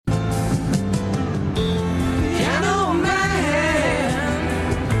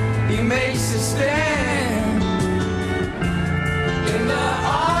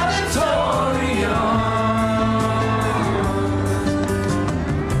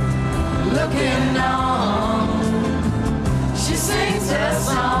walking on. She sings her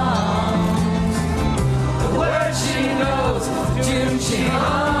songs, the words she knows, the tune she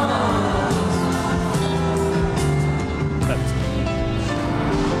hums.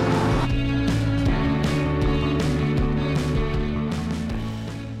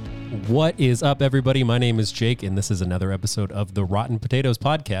 What is up, everybody? My name is Jake, and this is another episode of the Rotten Potatoes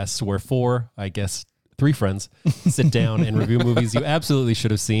podcast, where three friends sit down and review movies you absolutely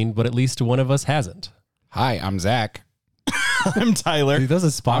should have seen, but at least one of us hasn't. Hi, I'm Zach. I'm Tyler. Dude, that was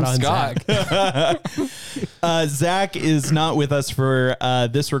a spot I'm on Scott. Zach. Zach is not with us for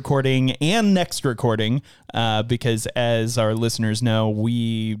this recording and next recording because, as our listeners know,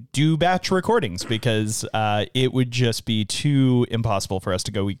 we do batch recordings because it would just be too impossible for us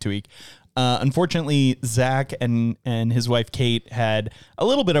to go week to week. Unfortunately, Zach and his wife Kate had a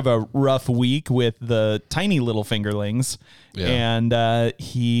little bit of a rough week with the tiny little fingerlings, and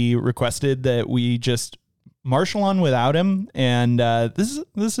he requested that we just marshal on without him, and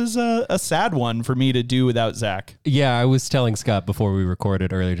this is a sad one for me to do without Zach. Yeah, I was telling Scott before we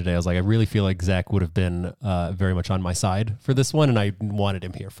recorded earlier today, I was like, I really feel like Zach would have been very much on my side for this one, and I wanted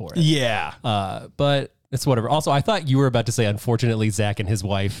him here for it. Yeah. But it's whatever. Also, I thought you were about to say, unfortunately, Zach and his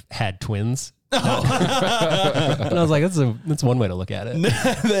wife had twins. And I was like, that's one way to look at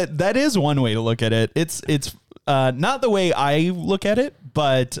it. that is one way to look at it. It's not the way I look at it,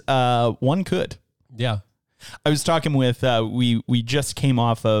 but one could. Yeah. I was talking with we just came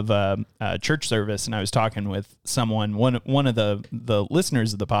off of a church service, and I was talking with someone, one of the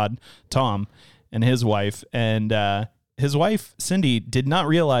listeners of the pod, Tom, and his wife, and his wife Cindy did not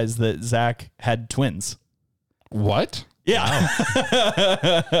realize that Zach had twins. What? Yeah.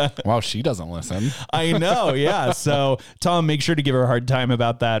 Wow, she doesn't listen. I know. Yeah. So Tom, make sure to give her a hard time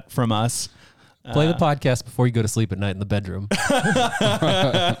about that from us. Play the podcast before you go to sleep at night in the bedroom.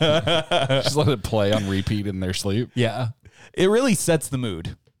 Just let it play on repeat in their sleep. Yeah. It really sets the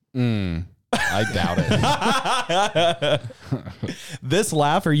mood. I doubt it. This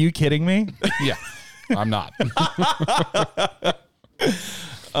laugh, are you kidding me? Yeah, I'm not.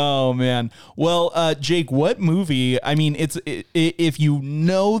 Oh man. Well, Jake, what movie? I mean, if you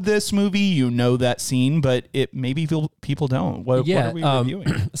know this movie, you know that scene, but maybe people don't. What are we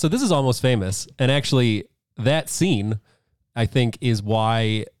reviewing? So this is Almost Famous, and actually that scene, I think, is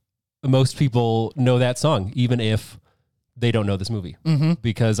why most people know that song, even if they don't know this movie. Mm-hmm.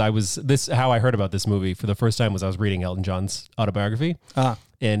 Because how I heard about this movie for the first time was I was reading Elton John's autobiography,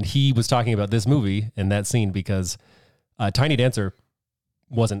 and he was talking about this movie and that scene because Tiny Dancer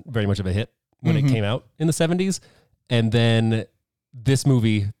wasn't very much of a hit when it came out in the 70s. And then this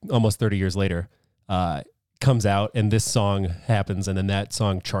movie, almost 30 years later, comes out, and this song happens, and then that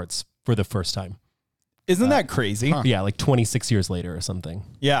song charts for the first time. Isn't that crazy? Yeah, like 26 years later or something.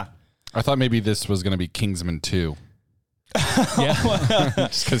 Yeah. I thought maybe this was going to be Kingsman 2. Yeah.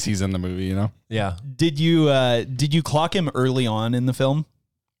 Just because he's in the movie, you know? Yeah. Did you clock him early on in the film?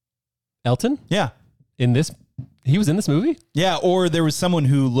 Elton? Yeah. He was in this movie? Yeah, or there was someone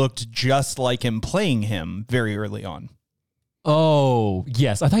who looked just like him playing him very early on. Oh,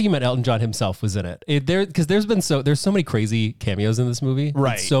 yes. I thought you meant Elton John himself was in it. Because there's so many crazy cameos in this movie.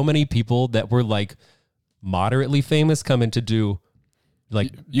 Right. So many people that were like moderately famous come in to do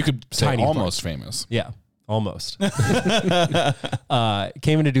like You could say tiny almost parts. famous. Yeah, almost. Came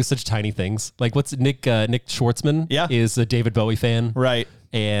in to do such tiny things. Like what's Nick Schwartzman is a David Bowie fan. Right.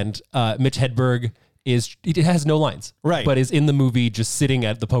 And Mitch Hedberg he has no lines, right? But is in the movie just sitting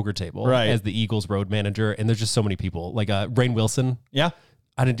at the poker table, right, as the Eagles road manager. And there's just so many people, like Rainn Wilson. Yeah,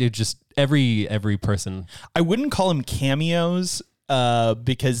 I didn't do just every person. I wouldn't call them cameos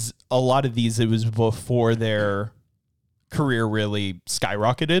because a lot of these it was before their career really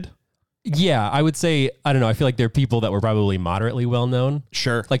skyrocketed. Yeah, I would say I don't know. I feel like they're people that were probably moderately well known.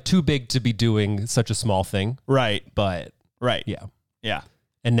 Sure, like too big to be doing such a small thing. Right, but yeah.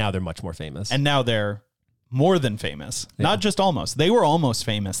 And now they're much more famous. And now they're more than famous. Yeah. Not just almost. They were almost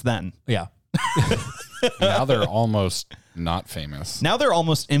famous then. Yeah. Now they're almost not famous. Now they're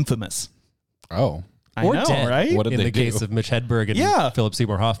almost infamous. Oh. I know, dead, right? What did in they the do? case of Mitch Hedberg and Philip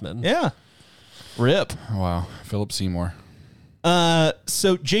Seymour Hoffman. Yeah. Rip. Wow. Philip Seymour.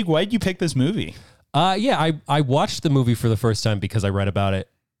 So, Jake, why did you pick this movie? I watched the movie for the first time because I read about it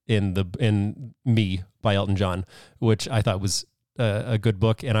in Me by Elton John, which I thought was a good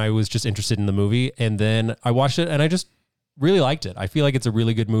book, and I was just interested in the movie. And then I watched it, and I just really liked it. I feel like it's a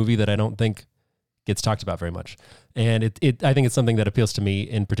really good movie that I don't think gets talked about very much. And I think it's something that appeals to me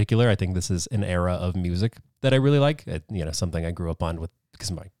in particular. I think this is an era of music that I really like. Something I grew up on with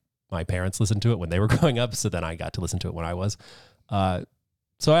because my parents listened to it when they were growing up. So then I got to listen to it when I was.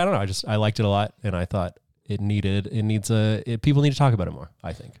 So I don't know. I liked it a lot, and I thought people need to talk about it more,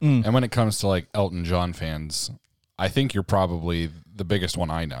 I think. And when it comes to like Elton John fans, I think you're probably the biggest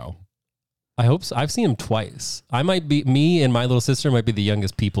one I know. I hope so. I've seen him twice. Me and my little sister might be the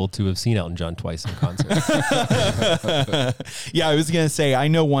youngest people to have seen Elton John twice in concert. Yeah, I was going to say, I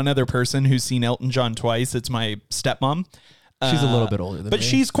know one other person who's seen Elton John twice. It's my stepmom. She's a little bit older than me. But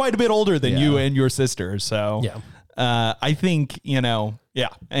she's quite a bit older than you and your sister. So Yeah. I think, yeah.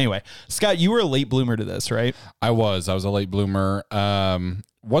 Anyway, Scott, you were a late bloomer to this, right? I was a late bloomer.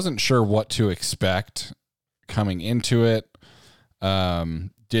 Wasn't sure what to expect coming into it.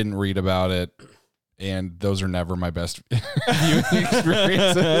 Didn't read about it, and those are never my best viewing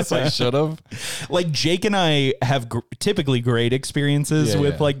experiences. I should have. Like Jake and I have typically great experiences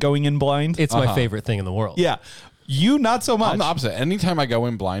with like going in blind. It's my favorite thing in the world. Yeah. You not so much. I'm the opposite. Anytime I go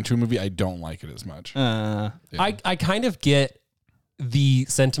in blind to a movie, I don't like it as much. I kind of get the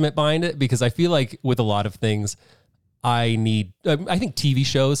sentiment behind it because I feel like with a lot of things, I think TV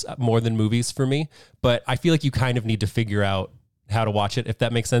shows more than movies for me, but I feel like you kind of need to figure out how to watch it, if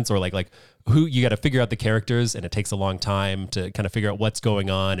that makes sense, or like who you got to figure out the characters, and it takes a long time to kind of figure out what's going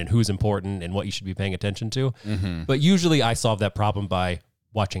on and who's important and what you should be paying attention to. But usually I solve that problem by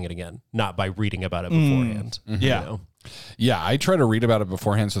watching it again, not by reading about it beforehand. Yeah. Yeah, I try to read about it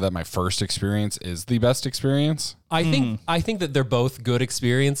beforehand so that my first experience is the best experience. I think that they're both good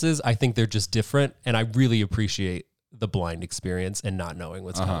experiences. I think they're just different, and I really appreciate the blind experience and not knowing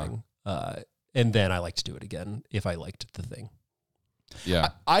what's coming. And then I like to do it again if I liked the thing. Yeah.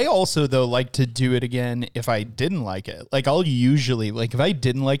 I also, though, like to do it again if I didn't like it. Like, I'll usually, like, if I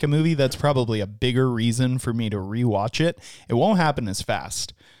didn't like a movie, that's probably a bigger reason for me to rewatch it. It won't happen as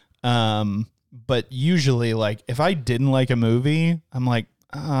fast. But usually, like, if I didn't like a movie, I'm like,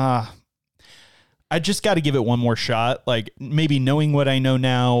 I just got to give it one more shot. Like, maybe knowing what I know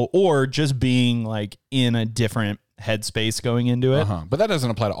now, or just being, like, in a different headspace going into it. But that doesn't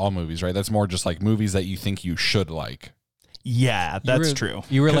apply to all movies, right? That's more just like movies that you think you should like. Yeah, that's true.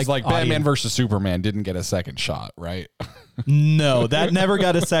 You were 'Cause like Batman versus Superman didn't get a second shot, right? No, that never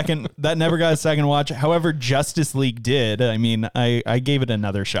got a second. That never got a second watch. However, Justice League did. I mean, I gave it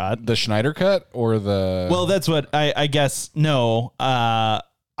another shot. The Schneider cut or the... Well, that's what I guess. No,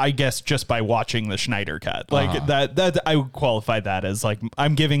 I guess just by watching the Schneider cut, like that I would qualify that as like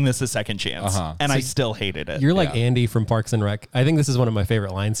I'm giving this a second chance, and I still hated it. You're like Andy from Parks and Rec. I think this is one of my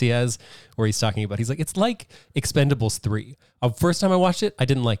favorite lines he has, where he's talking about, he's like, it's like Expendables 3. First time I watched it, I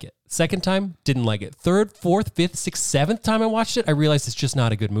didn't like it. Second time, didn't like it. Third, fourth, fifth, sixth, seventh time I watched it, I realized it's just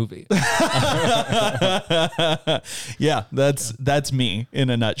not a good movie. Yeah, that's me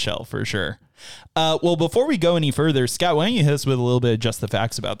in a nutshell for sure. Well, before we go any further, Scott, why don't you hit us with a little bit of just the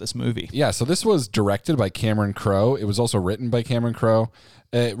facts about this movie? Yeah, so this was directed by Cameron Crowe. It was also written by Cameron Crowe.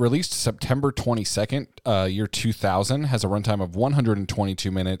 It released September 22nd, year 2000, has a runtime of 122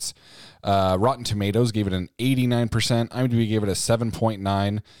 minutes. Rotten Tomatoes gave it an 89%. IMDb gave it a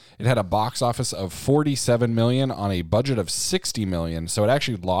 7.9. It had a box office of $47 million on a budget of $60 million, so it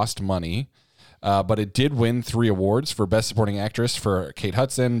actually lost money. But it did win 3 awards for Best Supporting Actress for Kate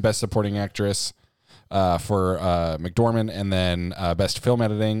Hudson, Best Supporting Actress for McDormand, and then Best Film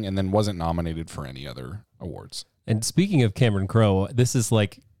Editing, and then wasn't nominated for any other awards. And speaking of Cameron Crowe, this is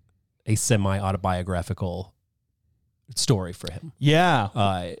like a semi-autobiographical story for him. Yeah.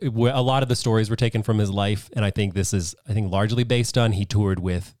 A lot of the stories were taken from his life, and I think this is, largely based on, he toured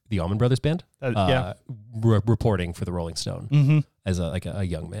with the Allman Brothers Band, reporting for the Rolling Stone as a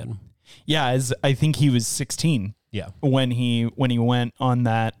young man. Yeah, as I think he was 16. Yeah, when he went on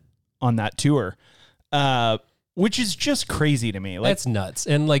that tour, which is just crazy to me. Like, that's nuts.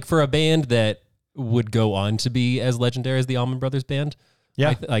 And like for a band that would go on to be as legendary as the Allman Brothers Band,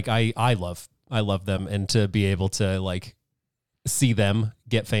 yeah, I love them, and to be able to like see them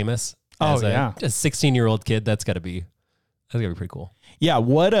get famous. As a 16-year-old kid, that's got to be pretty cool. Yeah,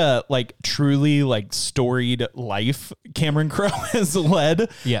 what a like truly like storied life Cameron Crowe has led.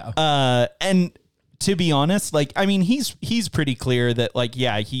 Yeah. And to be honest, like, I mean, he's pretty clear that like,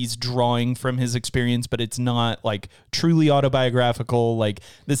 yeah, he's drawing from his experience, but it's not like truly autobiographical. Like,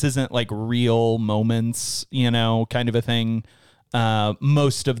 this isn't like real moments, kind of a thing.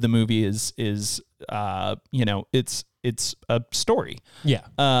 Most of the movie is it's a story. Yeah.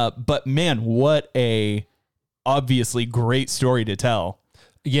 But man, what a obviously great story to tell.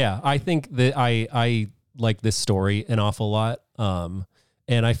 Yeah, I think that I like this story an awful lot.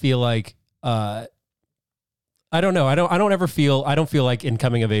 And I feel like I don't know. I don't feel like in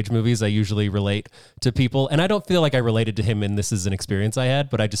coming of age movies I usually relate to people, and I don't feel like I related to him in This Is an Experience I Had,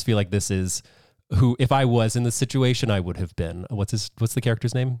 but I just feel like this is who, if I was in this situation, I would have been. What's the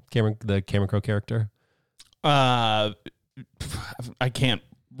character's name? The Cameron Crowe character. I can't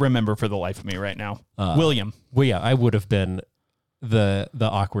remember for the life of me right now. William. Well, yeah, I would have been the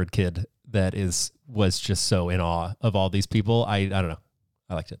awkward kid that was just so in awe of all these people. I don't know.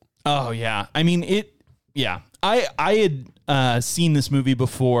 I liked it. Oh yeah. I mean I had seen this movie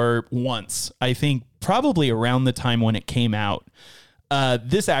before once. I think probably around the time when it came out.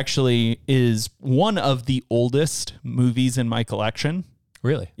 This actually is one of the oldest movies in my collection.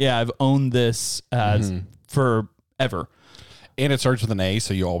 Really? Yeah, I've owned this forever. And it starts with an A,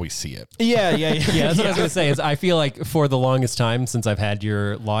 so you always see it. Yeah. Yeah, that's what I was gonna say. Is I feel like for the longest time since I've had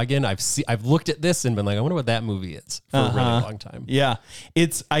your login, I've looked at this and been like, I wonder what that movie is for a really long time. Yeah,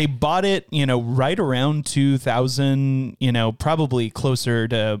 I bought it, right around 2000. Probably closer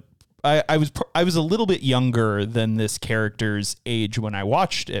to. I was a little bit younger than this character's age when I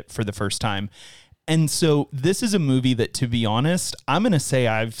watched it for the first time. And so this is a movie that, to be honest, I'm going to say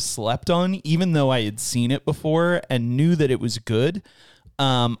I've slept on, even though I had seen it before and knew that it was good.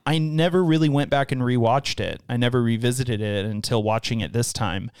 I never really went back and rewatched it. I never revisited it until watching it this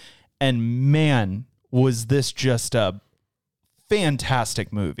time. And man, was this just a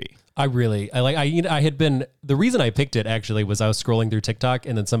fantastic movie. I had been, the reason I picked it actually was I was scrolling through TikTok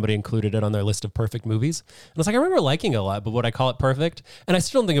and then somebody included it on their list of perfect movies. And I was like, I remember liking it a lot, but would I call it perfect? And I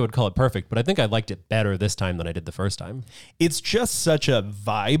still don't think I would call it perfect, but I think I liked it better this time than I did the first time. It's just such a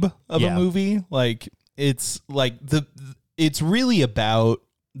vibe of a movie. Like it's really about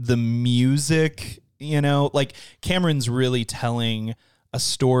the music, like Cameron's really telling a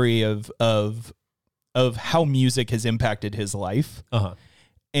story of how music has impacted his life. Uh-huh.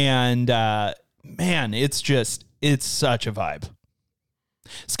 And man, it's such a vibe.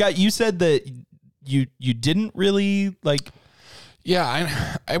 Scott, you said that you didn't really like. Yeah,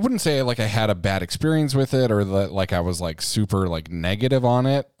 I wouldn't say like I had a bad experience with it or that like I was like super like negative on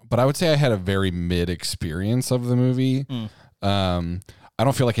it, but I would say I had a very mid experience of the movie. I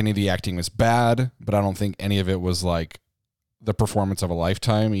don't feel like any of the acting was bad, but I don't think any of it was like the performance of a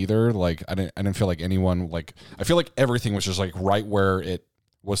lifetime either. Like I didn't feel like anyone like, I feel like everything was just like right where it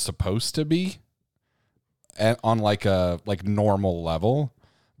was supposed to be on like a like normal level,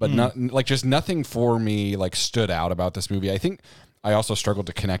 but not like just nothing for me like stood out about this movie. I think I also struggled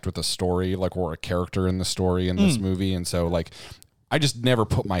to connect with the story, like or a character in the story in this movie. And so like, I just never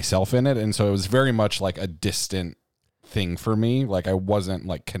put myself in it. And so it was very much like a distant thing for me. Like I wasn't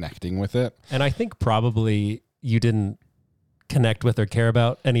like connecting with it. And I think probably you didn't connect with or care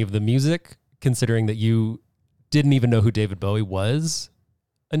about any of the music, considering that you didn't even know who David Bowie was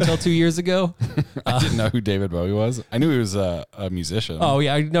until 2 years ago. I didn't know who David Bowie was. I knew he was a musician. Oh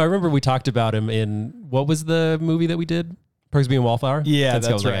yeah, I remember we talked about him in, what was the movie that we did? Perksby and Wallflower? Yeah,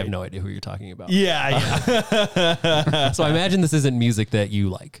 that's right. I have no idea who you're talking about. Yeah. So I imagine this isn't music that you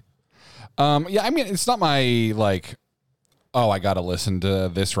like. Yeah, I mean, it's not my like, oh, I got to listen to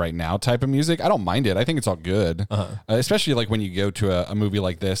this right now type of music. I don't mind it. I think it's all good. Especially like when you go to a movie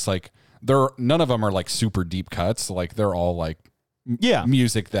like this, like none of them are like super deep cuts. Like they're all like,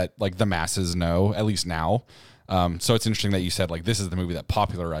 music that like the masses know, at least now. So it's interesting that you said like this is the movie that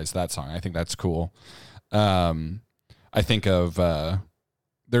popularized that song. I think that's cool. I think of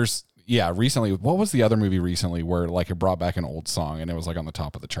recently, what was the other movie recently where like it brought back an old song and it was like on the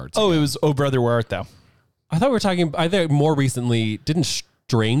top of the charts? Oh, it was Oh Brother Where Art Thou? I thought we were talking, I think more recently, didn't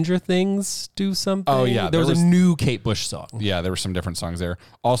Stranger Things do something? Oh yeah, there was a new Kate Bush song. Yeah, there were some different songs there.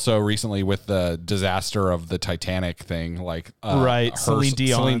 Also, recently with the disaster of the Titanic thing, like right, Celine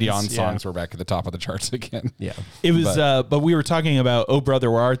Dion songs were back at the top of the charts again. Yeah, it was. But we were talking about "Oh Brother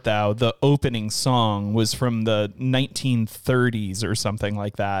Where Art Thou." The opening song was from the 1930s or something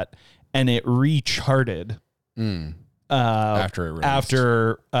like that, and it recharted.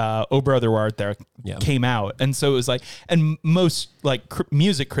 After Oh Brother Where Art Thou came out. And so it was like, and most like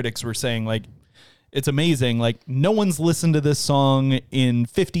music critics were saying like, it's amazing. Like no one's listened to this song in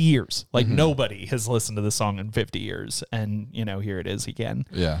 50 years. Like nobody has listened to the song in 50 years. And here it is again.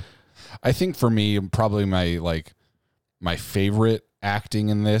 Yeah. I think for me, probably my favorite acting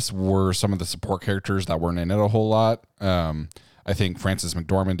in this were some of the support characters that weren't in it a whole lot. I think Frances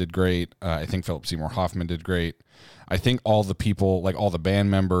McDormand did great. I think Philip Seymour Hoffman did great. I think all the people, like all the band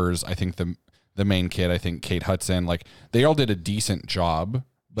members, I think the main kid, I think Kate Hudson, like they all did a decent job,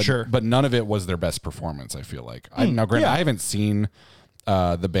 but none of it was their best performance. I feel like now, granted, I haven't seen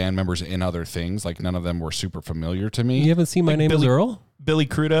the band members in other things. Like none of them were super familiar to me. You haven't seen My Name is Earl? Billy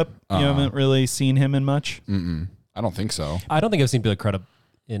Crudup. You haven't really seen him in much. I don't think so. I don't think I've seen Billy Crudup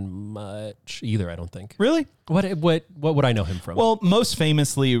in much either. I don't think. Really? What would I know him from? Well, most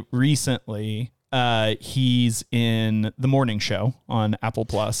famously recently, he's in The Morning Show on Apple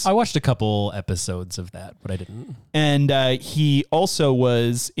Plus. I watched a couple episodes of that, but I didn't. And he also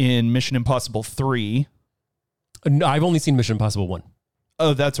was in Mission Impossible 3. No, I've only seen Mission Impossible 1.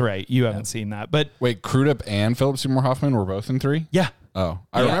 Oh, that's right. You haven't seen that. But Wait, Crudup and Philip Seymour Hoffman were both in 3? yeah, Oh,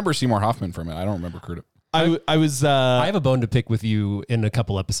 I remember Seymour Hoffman from it. I don't remember Crudup. I was. I have a bone to pick with you in a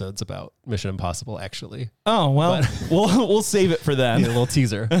couple episodes about Mission Impossible, actually. Oh well, we'll save it for then. Yeah, a little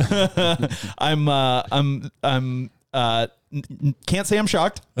teaser. Can't say I'm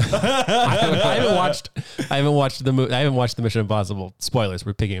shocked. I haven't watched the Mission Impossible. Spoilers,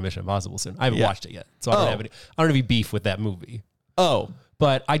 we're picking a Mission Impossible soon. I haven't Yeah. watched it yet. So I don't have any beef with that movie. Oh,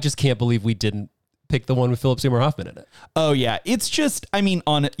 But I just can't believe we didn't pick the one with Philip Seymour Hoffman in it. oh yeah. It's just, I mean,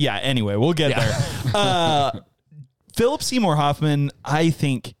 anyway, we'll get there. Philip Seymour Hoffman,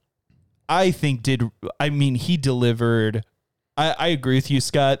 he delivered. I agree with you,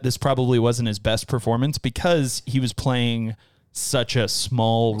 Scott. This probably wasn't his best performance because he was playing such a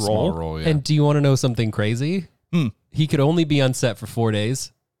small role. Small role, yeah. And do you want to know something crazy? He could only be on set for 4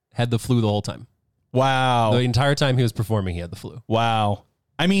 days, had the flu the whole time. Wow. The entire time he was performing, he had the flu. Wow.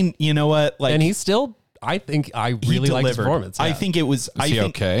 I mean, you know what? Like, And he's still, I really like his performance. I yeah. think it was. Is he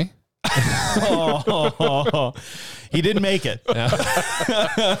okay? He didn't make it.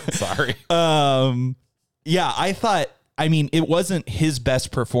 Sorry. Yeah, I thought, I mean, it wasn't his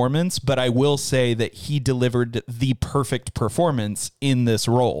best performance, but I will say that he delivered the perfect performance in this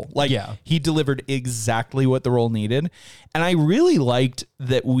role. Like, Yeah. he delivered exactly what the role needed. And I really liked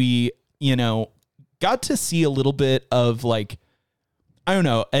that we, got to see a little bit of like, I don't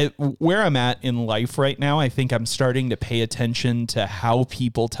know, where I'm at in life right now. I think I'm starting to pay attention to how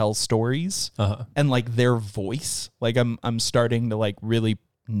people tell stories and like their voice. Like I'm starting to like really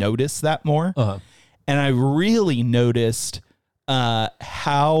notice that more. And I really noticed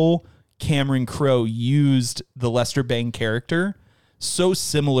how Cameron Crowe used the Lester Bang character so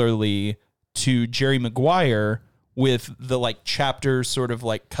similarly to Jerry Maguire with the like chapter sort of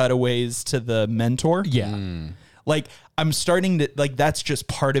like cutaways to the mentor. Yeah. Like I'm starting to like, that's just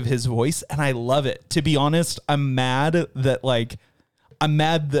part of his voice. And I love it. To be honest, I'm mad that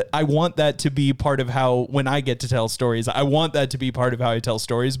I want that to be part of how, when I get to tell stories, I want that to be part of how I tell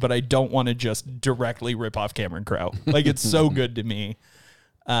stories, but I don't want to just directly rip off Cameron Crowe. Like it's so good to me,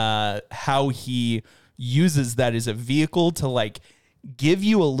 how he uses that as a vehicle to like give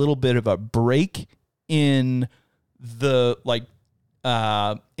you a little bit of a break in the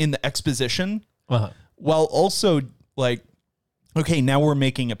in the exposition, while also like, okay, now we're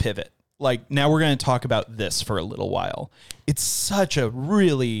making a pivot. Like now we're going to talk about this for a little while. It's such a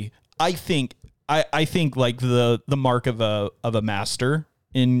really, I think like the mark of a master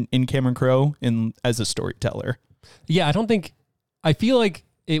in Cameron Crowe as a storyteller. Yeah, I feel like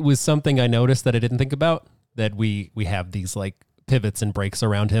it was something I noticed that I didn't think about, that we have these like pivots and breaks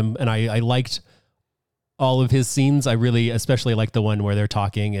around him. And I liked all of his scenes. I really, especially like the one where they're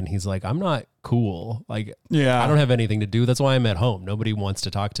talking and he's like, I'm not cool. Like, Yeah. I don't have anything to do. That's why I'm at home. Nobody wants to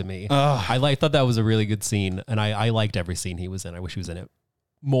talk to me. I thought that was a really good scene. And I liked every scene he was in. I wish he was in it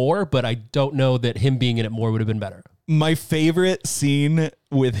more, but I don't know that him being in it more would have been better. My favorite scene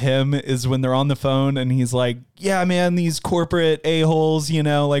with him is when they're on the phone and he's like, yeah, man, these corporate a-holes,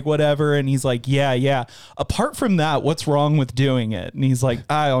 like whatever. And he's like, yeah. Apart from that, what's wrong with doing it? And he's like,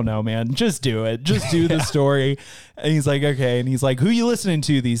 I don't know, man. Just do it. Just do the story. And he's like, okay. And he's like, who you listening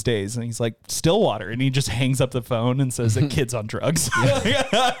to these days? And he's like, Stillwater. And he just hangs up the phone and says, the kid's on drugs.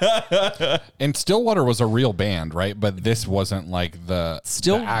 And Stillwater was a real band, right? But this wasn't like the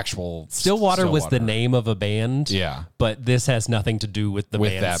actual Stillwater was the name of a band. Yeah. But this has nothing to do with the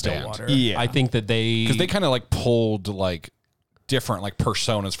band that Stillwater. band. Yeah. I think that because they kind of like pulled like different like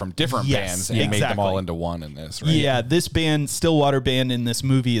personas from different bands and made them all into one in this, right? Yeah, this band, Stillwater band in this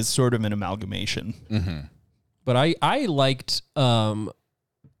movie is sort of an amalgamation. But I liked, the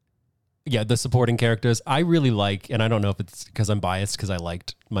supporting characters. I really like, and I don't know if it's because I'm biased because I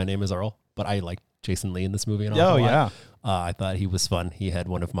liked My Name is Earl, but I liked Jason Lee in this movie. I thought he was fun. He had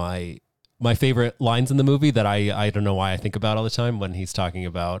one of my favorite lines in the movie that I don't know why I think about all the time when he's talking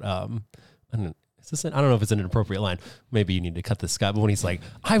about, I don't know if it's an inappropriate line. Maybe you need to cut this, Scott. But when he's like,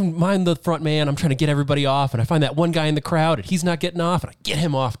 I'm the front man, I'm trying to get everybody off, and I find that one guy in the crowd, and he's not getting off, and I get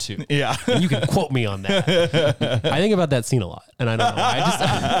him off too. Yeah. And you can quote me on that. I think about that scene a lot, and I don't know.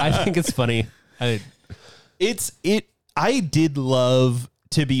 I think it's funny. I did love,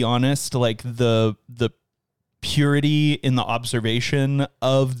 to be honest, like the purity in the observation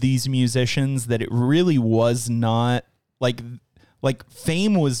of these musicians, that it really was not like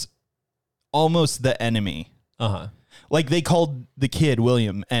Fame was almost the enemy. Like they called the kid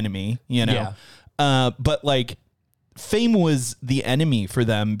William enemy, Yeah. But like fame was the enemy for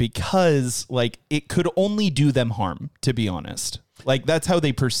them because like it could only do them harm, to be honest. Like that's how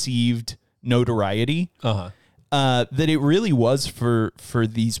they perceived notoriety. That it really was for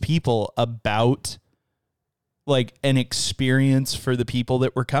these people about like an experience for the people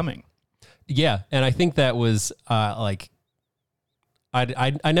that were coming. Yeah, and I think that was like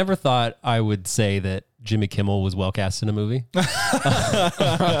I never thought I would say that Jimmy Kimmel was well cast in a movie, but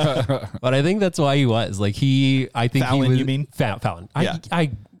I think that's why he was. Like I think Fallon, he was. you mean? Fallon? Yeah.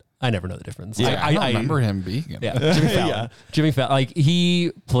 I never know the difference. Yeah, I don't remember him being in it. Yeah, Jimmy Fallon. Yeah. Jimmy Fallon. Like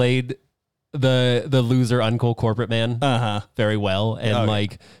he played the loser, uncool corporate man very well, and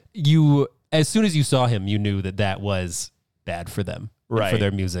like you, as soon as you saw him, you knew that was bad for them, and Right. for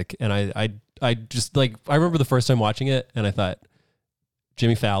their music. And I just like I remember the first time watching it, and I thought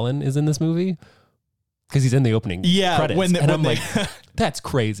Jimmy Fallon is in this movie because he's in the opening credits, and I'm like, that's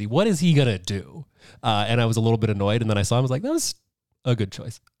crazy. What is he gonna do? And I was a little bit annoyed, and then I saw him. I was like, that was a good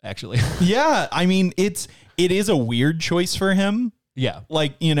choice, actually. Yeah, I mean, it is a weird choice for him. Yeah,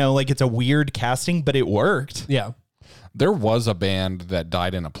 Like, you know, like it's a weird casting, but it worked. yeah. There was a band that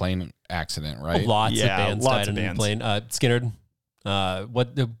died in a plane accident, right? Lots Yeah, of bands lots died of in a bands. plane. Skinner.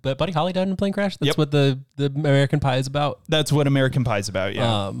 Buddy Holly died in a plane crash. That's Yep. what the American Pie is about. That's what American Pie's about.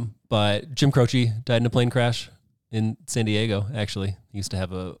 Yeah. But Jim Croce died in a plane crash in San Diego. Actually, he used to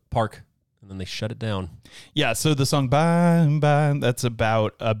have a park, and then they shut it down. Yeah. So the song Bye, Bye, that's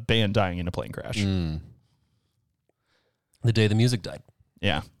about a band dying in a plane crash. The day the music died.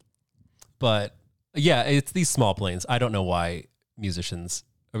 Yeah. But yeah, it's these small planes. I don't know why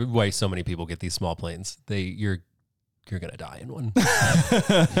so many people get these small planes. You're gonna die in one.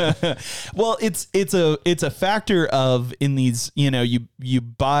 Well, it's a factor of in these, you know, you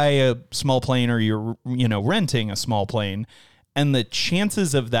buy a small plane or you're, you know, renting a small plane, and the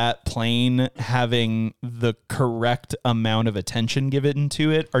chances of that plane having the correct amount of attention given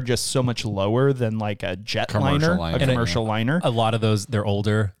to it are just so much lower than like a Commercial liner. a commercial liner. A lot of those, they're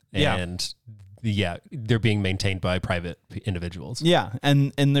older, Yeah. and they're being maintained by private individuals. Yeah,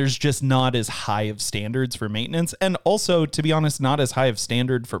 and there's just not as high of standards for maintenance, and also, to be honest, not as high of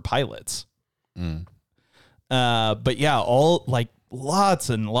standard for pilots. But yeah, all like lots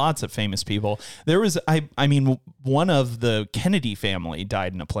and lots of famous people. There was, I mean, one of the Kennedy family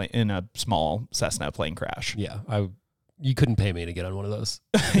died in a small Cessna plane crash. Yeah, you couldn't pay me to get on one of those.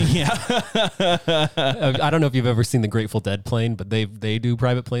 Yeah, I don't know if you've ever seen the Grateful Dead plane, but they do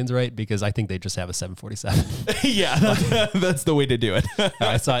private planes, right? Because I think they just have a 747. yeah, that's the way to do it.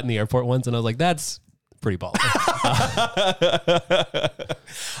 I saw it in the airport once, and I was like, that's pretty baller.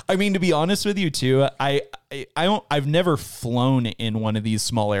 I mean, to be honest with you too, I've never flown in one of these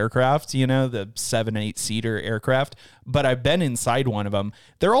small aircraft, you know, the 7-8 seater aircraft, but I've been inside one of them.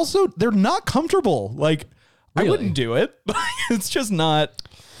 They're not comfortable. Like, Really? I wouldn't do it. It's just not.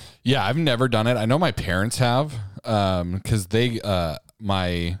 Yeah, I've never done it. I know my parents have, because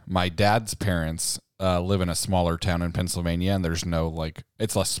my dad's parents live in a smaller town in Pennsylvania, and there's no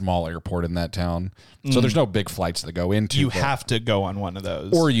it's a small airport in that town, so there's no big flights to go into. You have to go on one of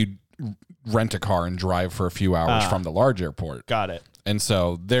those, or you rent a car and drive for a few hours from the large airport. Got it. And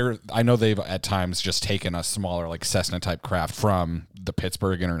so I know they've at times just taken a smaller like Cessna type craft from the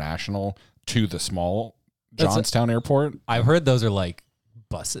Pittsburgh International to the small Johnstown Airport. I've heard those are like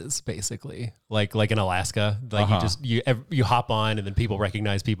buses, basically, like in Alaska. Like you hop on, and then people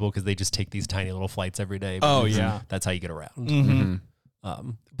recognize people because they just take these tiny little flights every day. Oh, yeah. That's how you get around.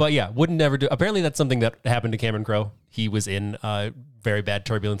 But yeah, would never do. Apparently, that's something that happened to Cameron Crowe. He was in very bad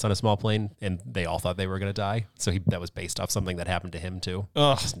turbulence on a small plane, and they all thought they were going to die. So that was based off something that happened to him too.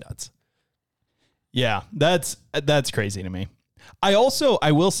 Ugh. Just nuts. Yeah, that's crazy to me. I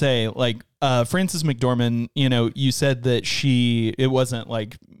will say, like, Frances McDormand, you know, you said that it wasn't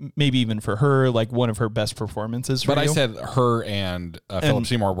like maybe even for her, like one of her best performances. But I said her and Philip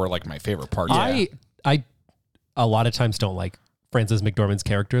Seymour were like my favorite parts. I a lot of times don't like Frances McDormand's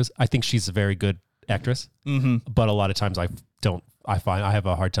characters. I think she's a very good actress, but a lot of times I find I have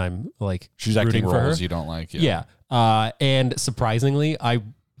a hard time like She's acting rooting for roles her. you don't like. Yeah. And surprisingly, I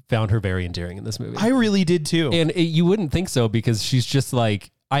found her very endearing in this movie. I really did too. And you wouldn't think so because she's just like,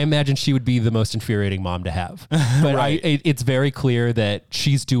 I imagine she would be the most infuriating mom to have. But Right. It's very clear that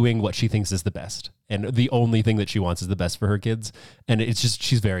she's doing what she thinks is the best. And the only thing that she wants is the best for her kids. And it's just,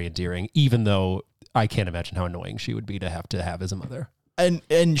 she's very endearing, even though I can't imagine how annoying she would be to have as a mother.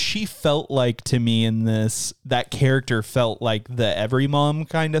 And she felt like, to me in this, that character felt like the every mom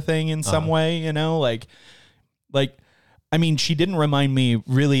kind of thing in some way, you know, like, I mean, she didn't remind me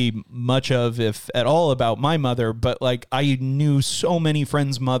really much of, if at all, about my mother, but like I knew so many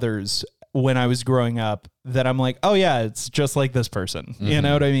friends' mothers when I was growing up that I'm like, oh yeah, it's just like this person. You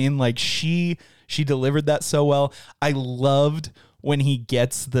know what I mean? Like she delivered that so well. I loved when he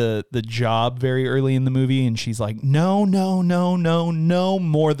gets the job very early in the movie and she's like, no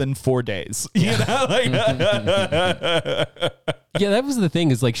more than 4 days. You know? Like, Yeah, that was the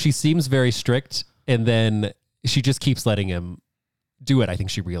thing, is like she seems very strict and then she just keeps letting him do it. I think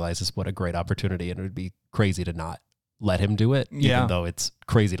she realizes what a great opportunity, and it would be crazy to not let him do it, even though it's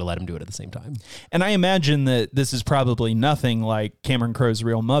crazy to let him do it at the same time. And I imagine that this is probably nothing like Cameron Crowe's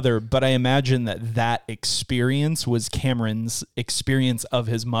real mother, but I imagine that experience was Cameron's experience of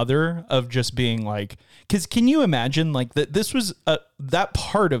his mother, of just being like, because can you imagine like that this was that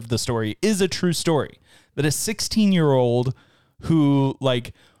part of the story is a true story, that a 16-year-old who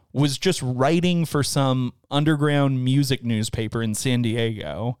like was just writing for some underground music newspaper in San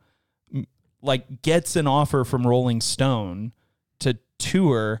Diego, like gets an offer from Rolling Stone to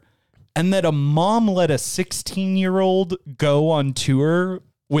tour, and that a mom let a 16-year-old go on tour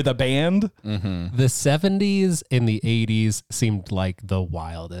with a band. Mm-hmm. The 70s and the 80s seemed like the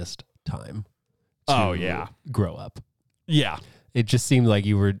wildest time to grow up. Yeah. It just seemed like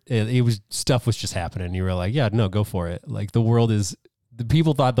stuff was just happening. You were like, yeah, no, go for it. Like the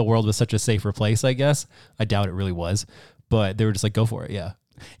people thought the world was such a safer place, I guess. I doubt it really was, but they were just like, go for it. Yeah.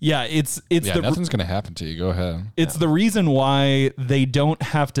 Yeah, it's nothing's going to happen to you. Go ahead. It's the reason why they don't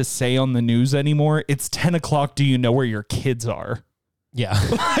have to say on the news anymore, it's 10 o'clock. Do you know where your kids are? Yeah.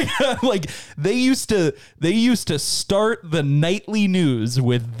 Like they used to start the nightly news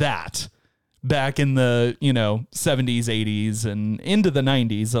with that back in the, 70s, 80s and into the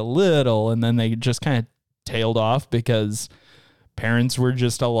 90s a little. And then they just kind of tailed off because parents were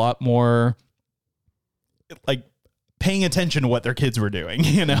just a lot more like paying attention to what their kids were doing,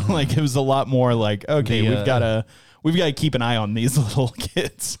 like it was a lot more like, okay, we've got to keep an eye on these little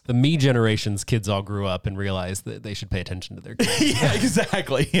kids. The me generation's kids all grew up and realized that they should pay attention to their kids. Yeah,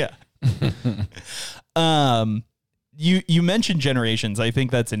 exactly. Yeah. You mentioned generations. I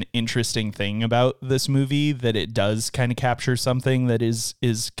think that's an interesting thing about this movie, that it does kind of capture something that is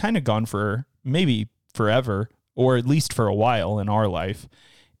kind of gone for maybe forever, or at least for a while in our life.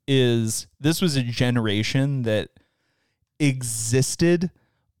 Is this was a generation that existed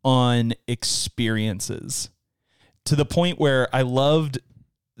on experiences, to the point where I loved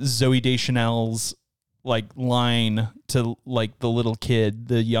Zooey Deschanel's like line to like the little kid,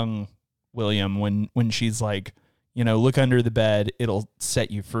 the young William, when she's like, look under the bed, it'll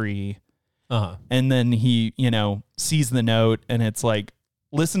set you free. Uh-huh. And then he, sees the note and it's like,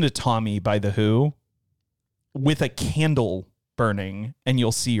 listen to Tommy by The Who with a candle burning and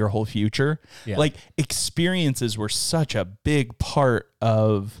you'll see your whole future. Yeah. Like experiences were such a big part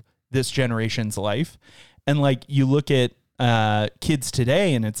of this generation's life. And like you look at kids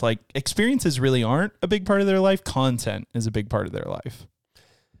today and it's like experiences really aren't a big part of their life. Content is a big part of their life.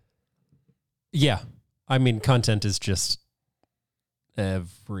 Yeah. I mean, content is just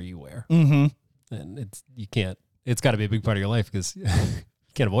everywhere. Mm-hmm. And it's got to be a big part of your life because you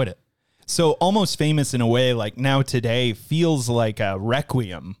can't avoid it. So Almost Famous in a way, like now today, feels like a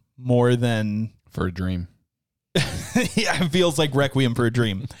Requiem more than... For a Dream. Yeah, it feels like Requiem for a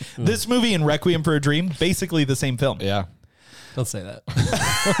Dream. This movie and Requiem for a Dream, basically the same film. Yeah. Don't say that.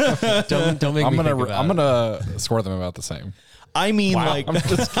 don't make me think about I'm gonna score them about the same. I mean, Wow. like, I'm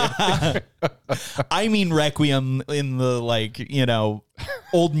just kidding. I mean Requiem in the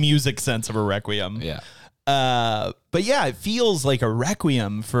old music sense of a Requiem. Yeah. But yeah, it feels like a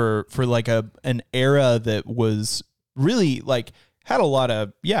Requiem for like an era that was really like had a lot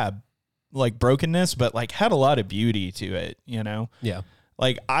of like brokenness, but like had a lot of beauty to it, Yeah.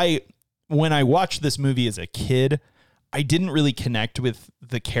 Like when I watched this movie as a kid, I didn't really connect with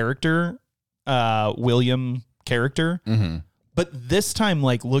the character, William character. Mm-hmm. But this time,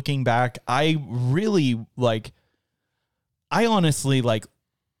 like looking back, I really I honestly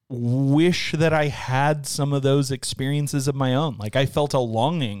wish that I had some of those experiences of my own. Like I felt a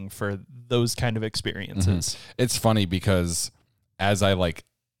longing for those kind of experiences. Mm-hmm. It's funny because as I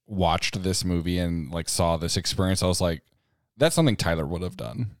watched this movie and saw this experience, I was like, that's something Tyler would have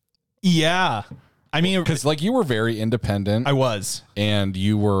done. Yeah. I mean, because you were very independent. I was. And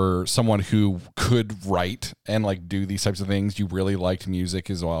you were someone who could write and do these types of things. You really liked music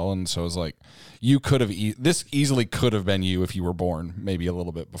as well. And so it was like, you could have, this easily could have been you if you were born maybe a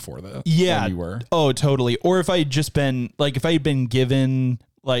little bit before that. Yeah. When you were. Oh, totally. Or if I had just been if I had been given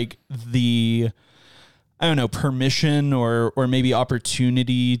the, I don't know, permission or maybe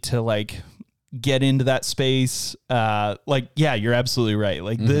opportunity to get into that space. Yeah, you're absolutely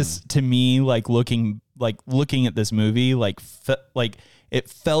right. This to me, looking at this movie, it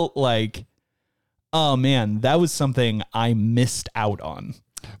felt like, oh man, that was something I missed out on.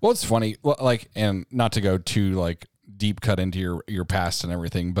 Well, it's funny, like, and not to go too like deep cut into your past and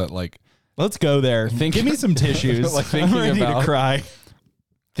everything, but like, let's go there. Give me some tissues. Like I'm ready to cry.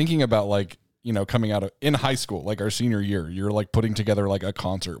 Thinking about like, you know, coming out of in high school, like our senior year, you're like putting together like a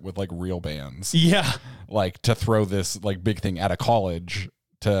concert with like real bands. Yeah. Like to throw this like big thing at a college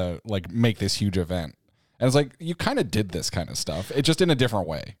to like make this huge event. And it's like, you kind of did this kind of stuff. It's just in a different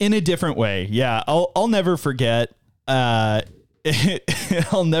way. In a different way. Yeah. I'll never forget, I'll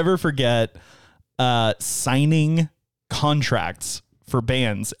never forget, signing contracts for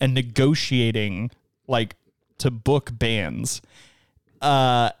bands and negotiating like to book bands,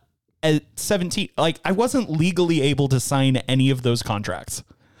 at 17, like I wasn't legally able to sign any of those contracts,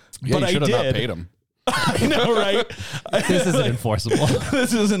 Yeah, but you should I have did. not paid them. I know, right? This isn't enforceable.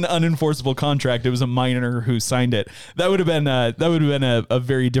 This is an unenforceable contract. It was a minor who signed it. That would have been a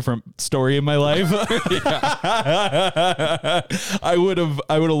very different story in my life. I would have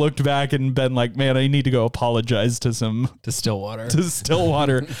looked back and been like, man, I need to go apologize to Stillwater.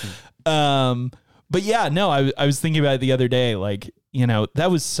 Stillwater. But yeah, no, I was thinking about it the other day, like, you know,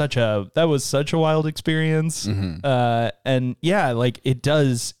 that was such a wild experience. And yeah, like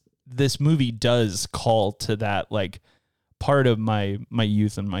this movie does call to that, like, part of my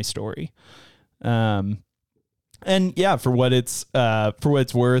youth and my story. And yeah, for what it's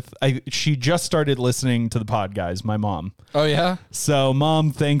worth, she just started listening to the pod, guys, my mom. Oh yeah. So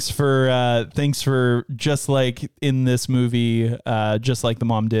Mom, thanks for just like in this movie, just like the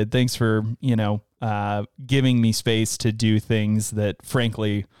mom did. Thanks for, you know, giving me space to do things that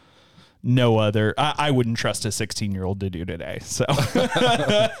frankly no other, I wouldn't trust a 16-year-old to do today. So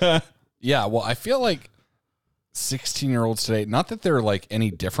Yeah. Well, I feel like 16-year-olds today, not that they're like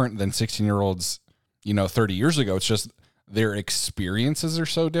any different than 16-year-olds, you know, 30 years ago. It's just their experiences are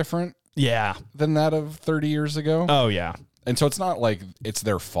so different yeah. than that of 30 years ago. Oh yeah. And so it's not like it's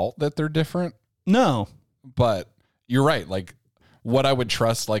their fault that they're different, No. but you're right. Like what I would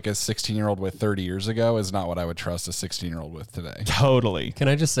trust like a 16-year-old with 30 years ago is not what I would trust a 16-year-old with today. Totally. Can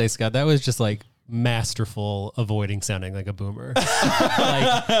I just say, Scott, that was just like masterful avoiding sounding like a boomer. Like,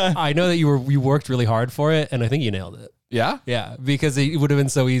 I know that you worked really hard for it, and I think you nailed it. Yeah. Yeah, because it would have been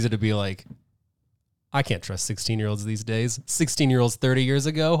so easy to be like, I can't trust 16-year-olds these days. 16-year-olds 30 years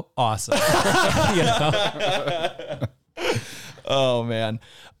ago, awesome. You know? Oh man.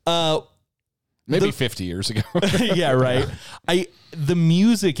 Maybe 50 years ago. Yeah, right. The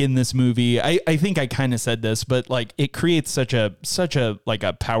music in this movie, I think I kind of said this, but like it creates such a like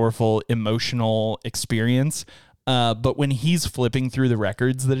a powerful emotional experience. But when he's flipping through the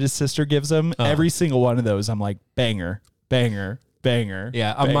records that his sister gives him, every single one of those, I'm like, banger, banger, banger.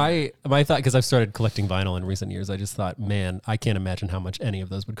 Yeah, banger. my thought, because I've started collecting vinyl in recent years, I just thought, man, I can't imagine how much any of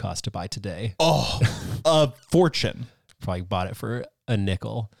those would cost to buy today. Oh, a fortune. Probably bought it for a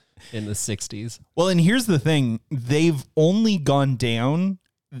nickel in the 60s. Well, and here's the thing. They've only gone down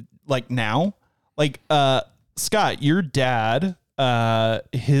like now. Like Scott, your dad,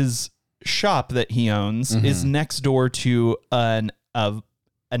 his shop that he owns is next door to a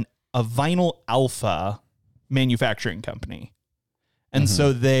vinyl alpha manufacturing company. And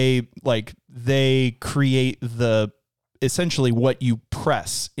so they create essentially what you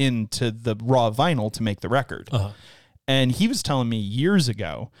press into the raw vinyl to make the record. And he was telling me years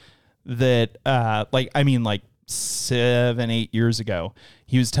ago that, 7-8 years ago,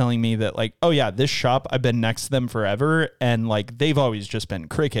 he was telling me that like, oh yeah, this shop, I've been next to them forever. And like, they've always just been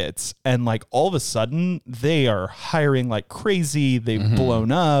crickets. And like, all of a sudden they are hiring like crazy. They've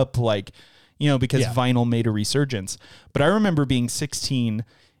blown up, like, you know, because vinyl made a resurgence. But I remember being 16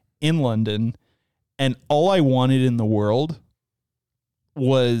 in London, and all I wanted in the world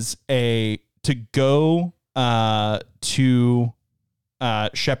was to go to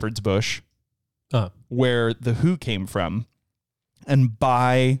Shepherd's Bush, where the Who came from, and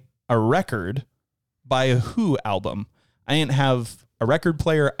buy a Who album. I didn't have a record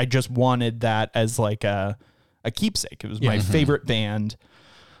player. I just wanted that as like a keepsake. It was my favorite band.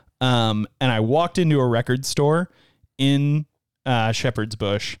 And I walked into a record store in Shepherd's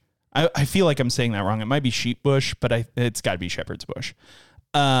Bush. I feel like I'm saying that wrong. It might be Sheepbush, but it's got to be Shepherd's Bush.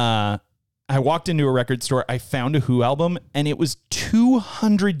 I walked into a record store. I found a Who album, and it was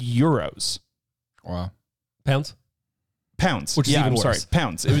 200 euros. Wow. Pounds? Pounds. Which is even worse. Sorry,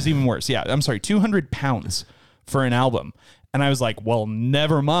 pounds. It was even worse. Yeah, I'm sorry, 200 pounds for an album. And I was like, well,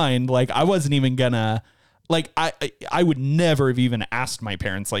 never mind. Like, I wasn't even gonna, like I would never have even asked my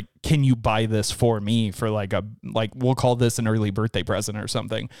parents, like, can you buy this for me for like we'll call this an early birthday present or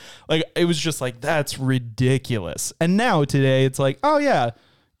something. Like, it was just like, that's ridiculous. And now today it's like, oh yeah,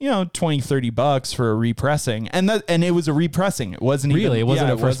 you know, $20-$30 for a repressing. And it was a repressing. It wasn't Really? even, It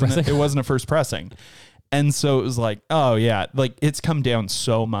wasn't a first pressing? It wasn't a first pressing. And so it was like, oh yeah, like it's come down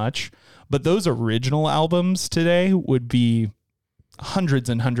so much. But those original albums today would be hundreds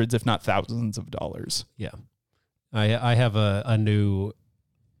and hundreds, if not thousands of dollars. Yeah. I have a new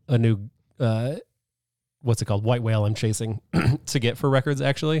what's it called? White Whale I'm chasing to get for records,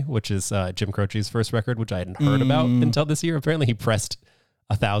 actually, which is Jim Croce's first record, which I hadn't heard about until this year. Apparently he pressed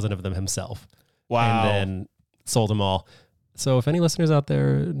 1,000 of them himself. Wow. And then sold them all. So if any listeners out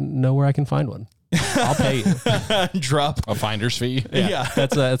there know where I can find one, I'll pay you. Drop. A finder's fee. Yeah.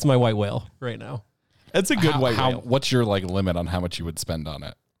 That's my White Whale right now. That's a good white whale. What's your like limit on how much you would spend on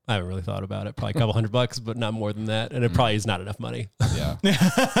it? I haven't really thought about it. Probably a couple $100, but not more than that. And it probably is not enough money. Yeah.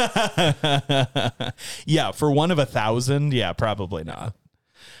 Yeah, for one of 1,000, yeah, probably not.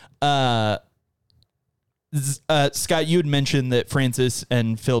 Scott, you had mentioned that Francis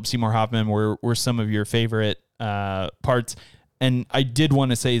and Philip Seymour Hoffman were some of your favorite parts. And I did want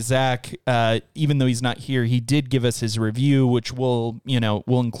to say, Zach, even though he's not here, he did give us his review, which we'll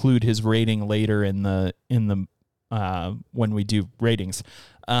include his rating later in the when we do ratings.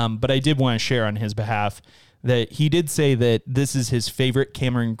 But I did want to share on his behalf that he did say that this is his favorite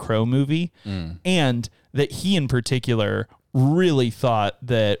Cameron Crowe movie, and that he in particular really thought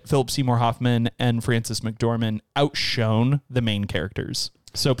that Philip Seymour Hoffman and Frances McDormand outshone the main characters.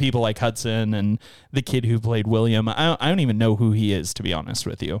 So people like Hudson and the kid who played William, I don't even know who he is, to be honest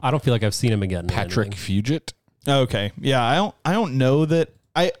with you. I don't feel like I've seen him again. Patrick Fugit. Okay. Yeah, I don't know that.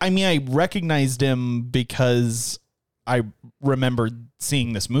 I mean, I recognized him because I remembered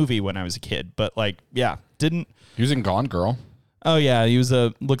seeing this movie when I was a kid, but like, yeah, didn't. He was in Gone Girl. Oh yeah, he was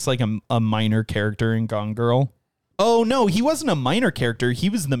looks like a minor character in Gone Girl. Oh no, he wasn't a minor character. He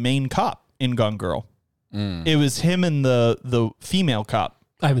was the main cop in Gone Girl. It was him and the female cop.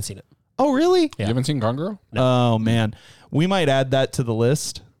 I haven't seen it. Oh really? You haven't seen Gone Girl? No. Oh man, we might add that to the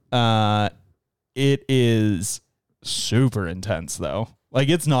list. It is super intense though. Like,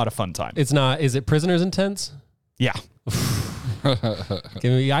 it's not a fun time. It's not. Is it Prisoners Intense? Yeah.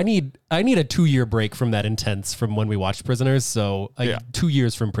 I need a 2-year break from that intense from when we watched Prisoners. So 2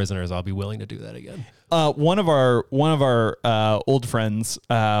 years from Prisoners, I'll be willing to do that again. One of our old friends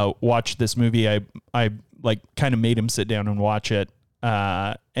watched this movie. I like kind of made him sit down and watch it,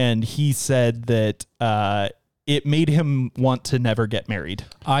 and he said that it made him want to never get married.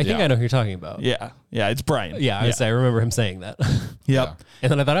 I think I know who you're talking about. Yeah, it's Brian. I remember him saying that. Yep.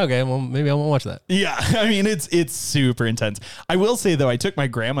 And then I thought, okay, well, maybe I won't watch that. Yeah, I mean, it's super intense. I will say, though, I took my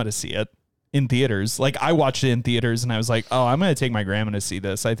grandma to see it in theaters. Like, I watched it in theaters, and I was like, oh, I'm going to take my grandma to see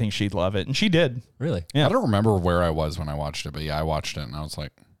this. I think she'd love it. And she did. Really? Yeah. I don't remember where I was when I watched it, but yeah, I watched it and I was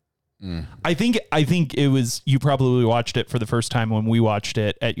like, I think it was, you probably watched it for the first time when we watched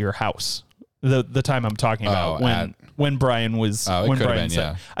it at your house. The time I'm talking about when Brian was when Brian said,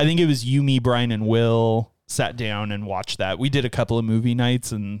 yeah. I think it was you, me, Brian, and Will sat down and watched that. We did a couple of movie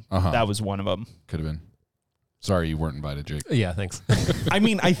nights, and that was one of them. could have been. Sorry you weren't invited, Jake. Yeah, thanks. I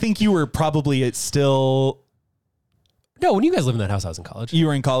mean, I think you were probably still. No, when you guys lived in that house, I was in college. You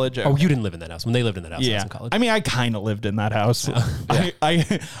were in college. Oh, you didn't live in that house. When they lived in that house, I was in college. I mean, I kind of lived in that house.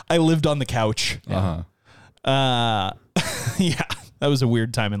 I lived on the couch. Uh-huh. Yeah, that was a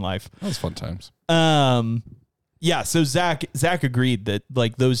weird time in life. That was fun times. Yeah, so Zach agreed that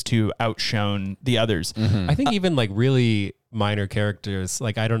like those two outshone the others. I think even like really minor characters,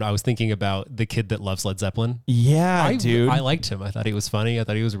 like, I don't know, I was thinking about the kid that loves Led Zeppelin. Yeah, dude. I liked him. I thought he was funny. I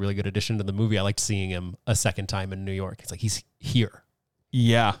thought he was a really good addition to the movie. I liked seeing him a second time in New York. It's like, he's here.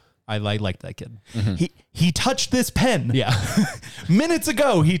 Yeah. I liked that kid. He touched this pen. Yeah. Minutes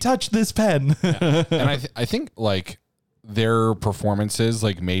ago, he touched this pen. And I think like their performances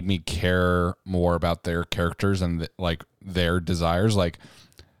like made me care more about their characters and like their desires. Like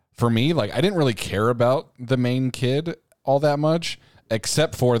for me, like I didn't really care about the main kid all that much,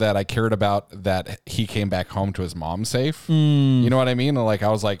 except for that I cared about that he came back home to his mom safe. You know what I mean? Like I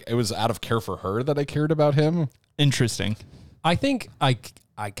was like, it was out of care for her that I cared about him. Interesting. I think I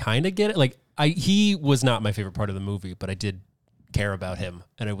kind of get it. Like he was not my favorite part of the movie, but I did care about him,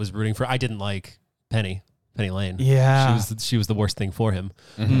 and I was rooting for. I didn't like Penny Lane. Yeah, she was the worst thing for him.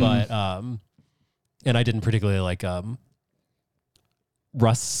 But and I didn't particularly like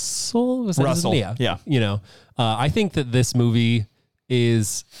Russell. Was that his name? Yeah. You know, I think that this movie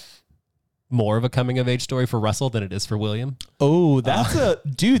is more of a coming of age story for Russell than it is for William. Oh, that's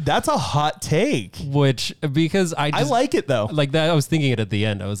that's a hot take. Which, because I like it though. Like that, I was thinking it at the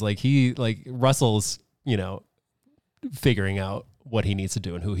end. I was like, Russell's, figuring out what he needs to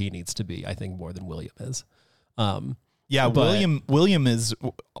do and who he needs to be, I think, more than William is. Yeah, William is,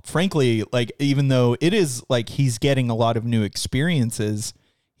 frankly, like, even though it is like he's getting a lot of new experiences,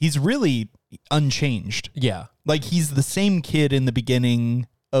 he's really unchanged. Yeah. Like, he's the same kid in the beginning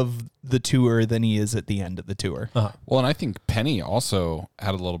of the tour than he is at the end of the tour. Uh-huh. Well, and I think Penny also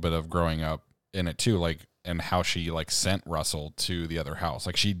had a little bit of growing up in it too, like, and how she like sent Russell to the other house.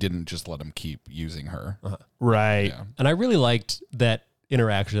 Like, she didn't just let him keep using her. Uh-huh. Right. Yeah. And I really liked that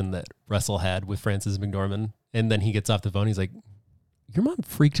interaction that Russell had with Frances McDormand. And then he gets off the phone. He's like, your mom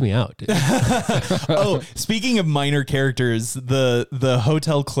freaked me out, dude. Oh, speaking of minor characters, the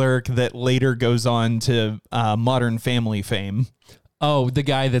hotel clerk that later goes on to Modern Family fame. Oh, the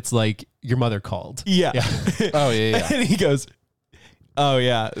guy that's like, your mother called. Yeah. Oh, yeah. And he goes, oh,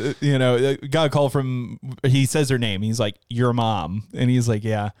 yeah. Got a call from, he says her name. He's like, your mom. And he's like,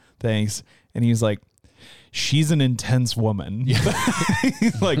 yeah, thanks. And he's like, she's an intense woman. Yeah.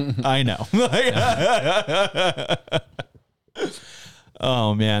 He's like, I know.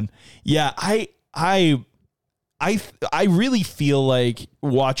 Oh, man. Yeah, I really feel like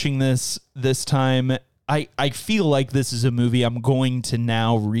watching this time, I feel like this is a movie I'm going to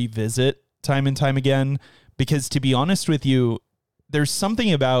now revisit time and time again, because to be honest with you, there's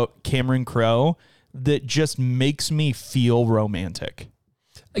something about Cameron Crowe that just makes me feel romantic.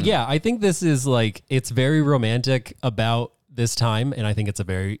 Yeah, I think this is like, it's very romantic about this time. And I think it's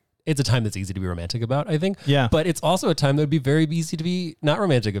a time that's easy to be romantic about, I think. Yeah. But it's also a time that would be very easy to be not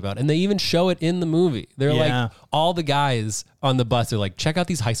romantic about. And they even show it in the movie. They're Yeah. like, all the guys on the bus are like, check out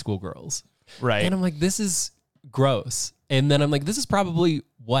these high school girls. Right. And I'm like, this is gross. And then I'm like, this is probably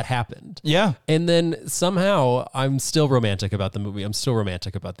what happened. Yeah. And then somehow I'm still romantic about the movie. I'm still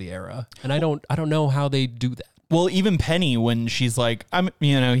romantic about the era. And I don't know how they do that. Well, even Penny, when she's like,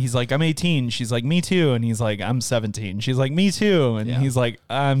 he's like, I'm 18. She's like, me too. And he's like, I'm 17. She's like, me too. And he's like,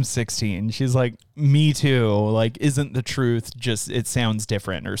 I'm 16. She's like, me too. Like, isn't the truth just, it sounds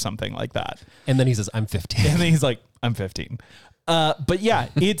different or something like that. And then he says, I'm 15. And then he's like, I'm 15. But yeah,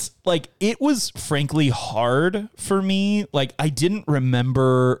 it's like, it was frankly hard for me. Like, I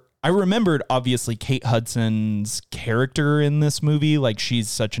remembered obviously Kate Hudson's character in this movie. Like, she's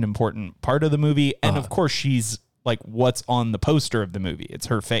such an important part of the movie. And of course she's like what's on the poster of the movie. It's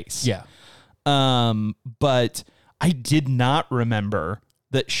her face. Yeah. But I did not remember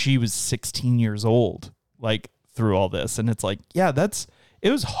that she was 16 years old, like, through all this. And it's like, yeah, it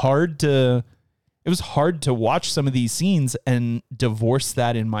was hard to watch some of these scenes and divorce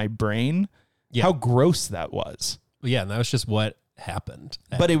that in my brain. Yeah. How gross that was. Yeah. And that was just what happened.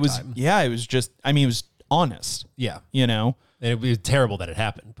 But it was, it was just, I mean, it was honest. Yeah. And it was terrible that it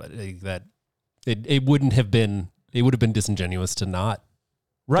happened, but it wouldn't have been, it would have been disingenuous to not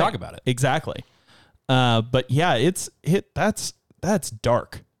talk about it. Exactly. But yeah, that's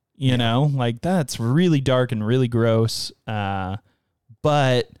dark, like, that's really dark and really gross.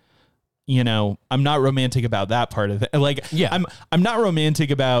 But I'm not romantic about that part of it. Like, yeah, I'm not romantic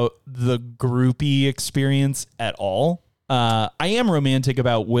about the groupie experience at all. I am romantic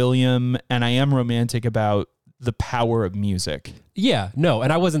about William, and I am romantic about the power of music. Yeah, no,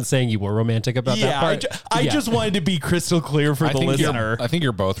 and I wasn't saying you were romantic about that part. I just wanted to be crystal clear for the listener. I think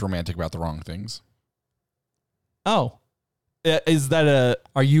you're both romantic about the wrong things. Oh, is that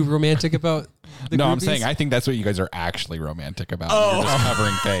are you romantic about the No, groupies? I'm saying I think that's what you guys are actually romantic about. Oh. You're just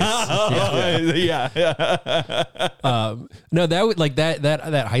covering face. No, that would, like,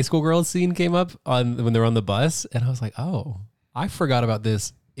 that high school girl scene came up when they were on the bus, and I was like, oh, I forgot about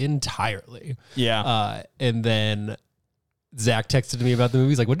this entirely. Yeah. And then Zach texted me about the movie.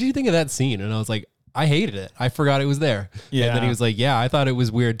 He's like, what did you think of that scene? And I was like, I hated it. I forgot it was there. Yeah. And then he was like, yeah, I thought it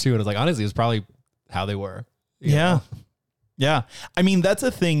was weird too. And I was like, honestly, it was probably how they were. You know? Yeah. I mean, that's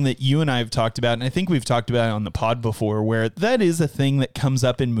a thing that you and I have talked about, and I think we've talked about it on the pod before, where that is a thing that comes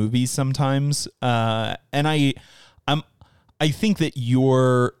up in movies sometimes. And I think that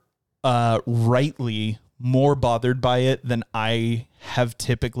you're rightly more bothered by it than I have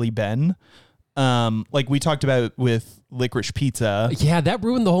typically been. Like we talked about with Licorice Pizza. Yeah, that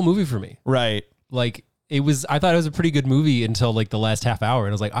ruined the whole movie for me. Right. Like, I thought it was a pretty good movie until like the last half hour,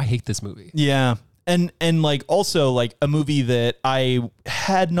 and I was like, I hate this movie. Yeah. And like also like a movie that I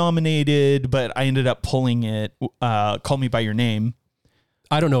had nominated, but I ended up pulling it, Call Me by Your Name.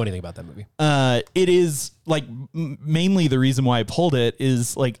 I don't know anything about that movie. It is like mainly the reason why I pulled it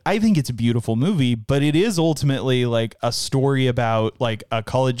is like I think it's a beautiful movie, but it is ultimately like a story about like a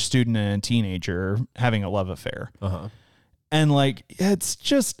college student and a teenager having a love affair. And like it's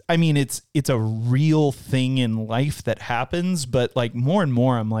just, I mean, it's a real thing in life that happens, but like more and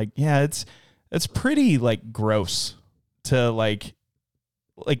more I'm like, yeah, it's pretty like gross to like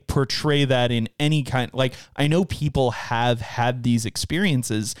portray that in any kind. Like I know people have had these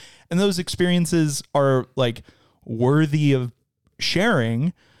experiences and those experiences are like worthy of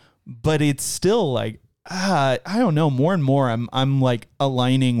sharing, but it's still like, I don't know, more and more I'm like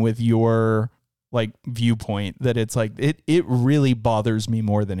aligning with your like viewpoint that it's like, it really bothers me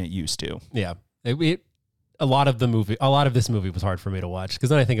more than it used to. Yeah. A lot of this movie was hard for me to watch because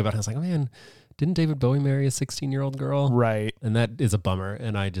then I think about it, I was like, oh man, didn't David Bowie marry a 16-year-old girl? Right. And that is a bummer.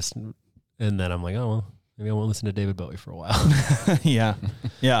 And then I'm like, oh, well, maybe I won't listen to David Bowie for a while. Yeah.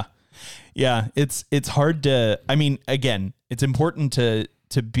 It's hard to, I mean, again, it's important to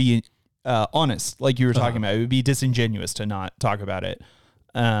be honest. Like you were talking about, it would be disingenuous to not talk about it.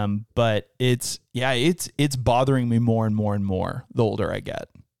 But it's bothering me more and more and more the older I get.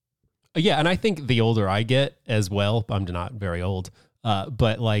 Yeah. And I think the older I get as well, I'm not very old.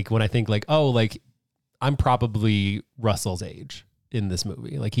 But like when I think like, oh, like I'm probably Russell's age in this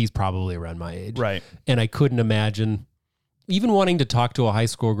movie. Like he's probably around my age. Right. And I couldn't imagine even wanting to talk to a high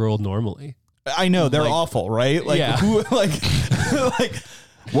school girl normally. I know they're like, awful, right? Like yeah. who like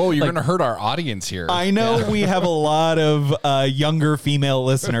Whoa, you're going to hurt our audience here. I know we have a lot of younger female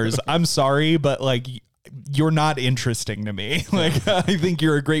listeners. I'm sorry, but like you're not interesting to me. Like I think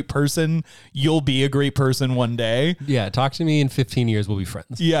you're a great person. You'll be a great person one day. Yeah, talk to me in 15 years. We'll be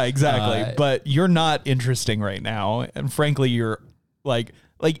friends. Yeah, exactly. But you're not interesting right now, and frankly, you're like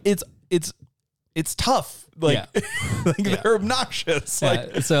it's tough. Like, Yeah. like they're obnoxious.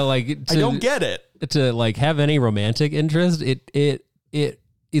 Like So like I don't get it. To like have any romantic interest.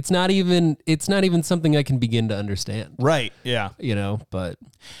 It's not even something I can begin to understand. Right. Yeah. You know, but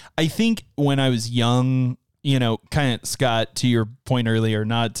I think when I was young, you know, kind of Scott, to your point earlier,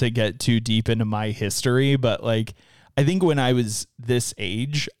 not to get too deep into my history, but like, I think when I was this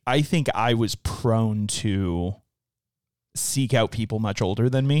age, I think I was prone to seek out people much older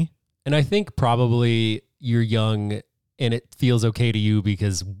than me. and I think probably you're young and it feels okay to you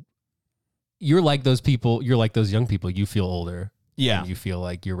because you're like those people, you're like those young people, you feel older. Yeah. And you feel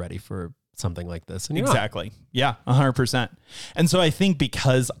like you're ready for something like this. And you're not. Exactly. Yeah, 100%. And so I think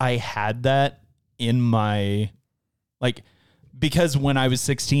because I had that in my, like, because when I was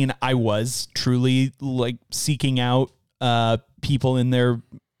 16, I was truly like seeking out people in their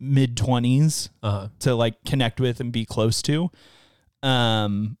mid 20s to like connect with and be close to.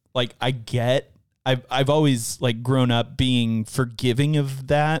 Like I've always like grown up being forgiving of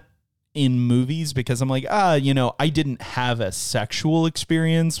that in movies because I'm like, you know, I didn't have a sexual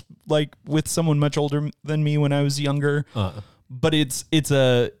experience like with someone much older than me when I was younger. But it's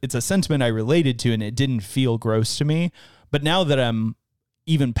a sentiment I related to and it didn't feel gross to me. But now that I'm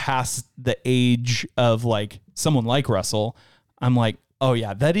even past the age of like someone like Russell, I'm like, oh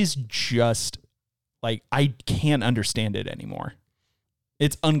yeah, that is just like, I can't understand it anymore.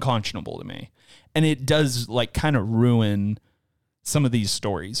 It's unconscionable to me. And it does like kind of ruin some of these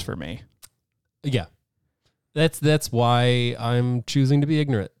stories for me. Yeah. That's why I'm choosing to be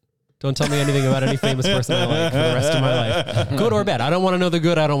ignorant. Don't tell me anything about any famous person I like for the rest of my life. Good or bad. I don't want to know the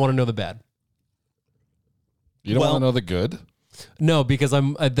good. I don't want to know the bad. You don't want to know the good? No, because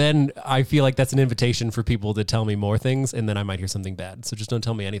then I feel like that's an invitation for people to tell me more things, and then I might hear something bad. So just don't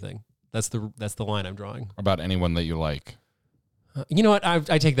tell me anything. That's the line I'm drawing. About anyone that you like. You know what?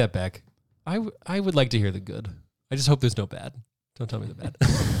 I take that back. I would like to hear the good. I just hope there's no bad. Don't tell me the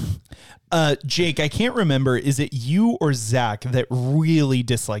bad. Jake, I can't remember. Is it you or Zach that really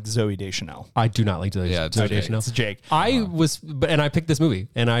dislike Zooey Deschanel? I do not like Zooey Deschanel. It's Jake. And I picked this movie,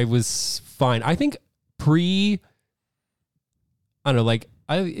 and I was fine. I think I don't know, like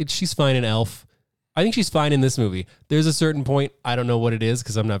she's fine in Elf. I think she's fine in this movie. There's a certain point, I don't know what it is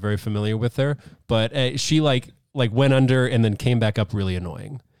because I'm not very familiar with her, but she like went under and then came back up really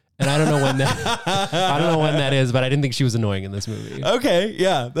annoying. And I don't know when that is, but I didn't think she was annoying in this movie. Okay,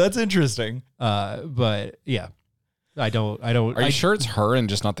 yeah, that's interesting. But yeah, I don't. Are you sure it's her and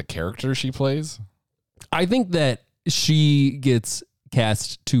just not the character she plays? I think that she gets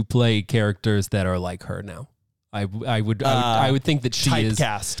cast to play characters that are like her now. I would think that she is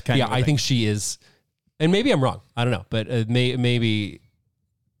typecast. Yeah, I think she is, and maybe I'm wrong. I don't know, but maybe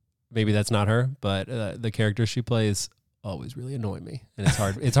that's not her. But the character she plays always really annoy me, and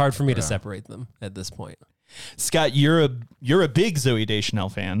it's hard for me to separate them at this point. Scott, you're a big Zooey Deschanel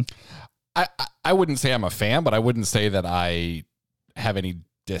fan. I wouldn't say I'm a fan, but I wouldn't say that I have any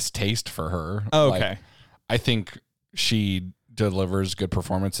distaste for her. Oh, okay. Like, I think she delivers good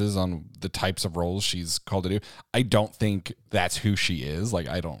performances on the types of roles she's called to do. I don't think that's who she is. Like,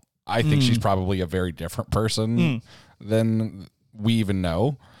 I think she's probably a very different person than we even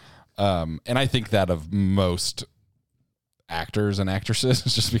know. And I think that of most actors and actresses,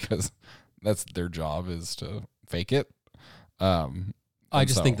 just because that's their job is to fake it. I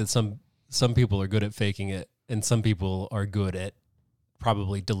just think that some people are good at faking it, and some people are good at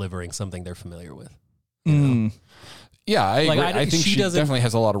probably delivering something they're familiar with. You know? Yeah, I Like, agree. I I think she doesn't- definitely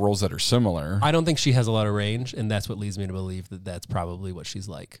has a lot of roles that are similar. I don't think she has a lot of range, and that's what leads me to believe that that's probably what she's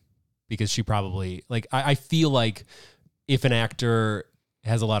like. Because she probably, like, I feel like if an actor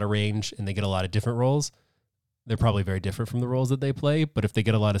has a lot of range and they get a lot of different roles, they're probably very different from the roles that they play. But if they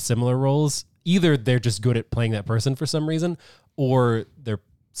get a lot of similar roles, either they're just good at playing that person for some reason, or they're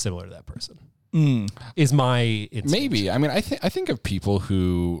similar to that person. Is my instinct. Maybe. I mean, I think of people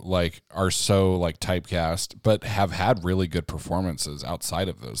who like are so like typecast, but have had really good performances outside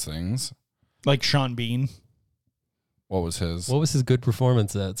of those things. Like Sean Bean. What was his? What was his good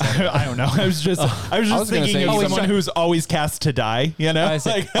performance at? I don't know. I was just was gonna thinking say of someone- someone who's always cast to die. You know, I see.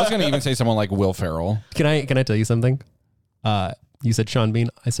 Like- I was going to even say someone like Will Ferrell. Can I tell you something? You said Sean Bean.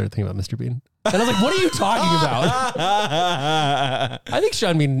 I started thinking about Mr. Bean. And I was like, what are you talking about? I think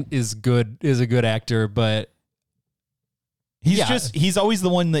Sean Bean is a good actor, but he's always the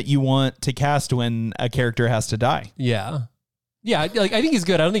one that you want to cast when a character has to die. yeah. Like, I think he's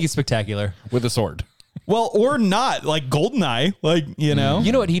good. I don't think he's spectacular. With a sword. Well, or not, like Goldeneye, like, you know.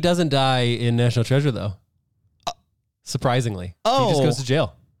 You know what? He doesn't die in National Treasure, though. Surprisingly. He just Oh. goes to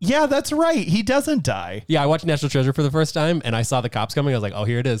jail. Yeah, that's right. He doesn't die. Yeah, I watched National Treasure for the first time, and I saw the cops coming. I was like, oh,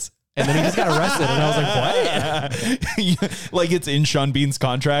 here it is. And then he just got arrested, and I was like, what? Like it's in Sean Bean's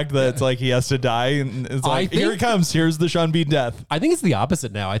contract that it's like he has to die, and it's like, here it comes. Here's the Sean Bean death. I think it's the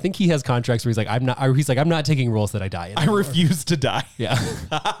opposite now. I think he has contracts where he's like, I'm not taking roles that I die in. I refuse to die. Yeah.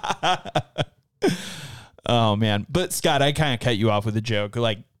 Oh man. But Scott, I kind of cut you off with a joke.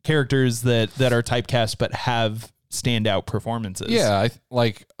 Like characters that are typecast but have standout performances. Yeah,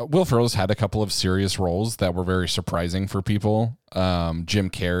 like Will Ferrell's had a couple of serious roles that were very surprising for people. Jim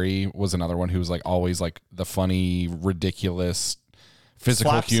Carrey was another one who was like always like the funny, ridiculous,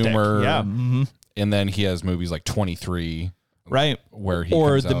 physical Slapstick. humor. Yeah. Mm-hmm. And then he has movies like 23, Right. where he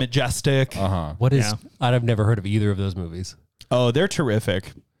Or comes The out. Majestic. What is? Yeah. I've never heard of either of those movies. Oh, they're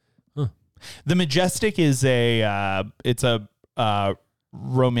terrific. The Majestic is a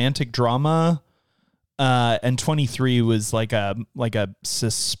romantic drama, and 23 was like a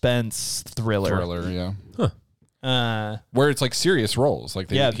suspense thriller. Yeah. Where it's like serious roles.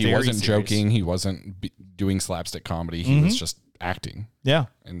 Like he very wasn't serious. joking. He wasn't doing slapstick comedy. He was just acting. Yeah.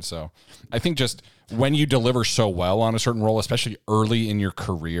 And so I think just when you deliver so well on a certain role, especially early in your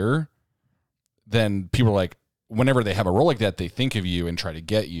career, then people are like, whenever they have a role like that, they think of you and try to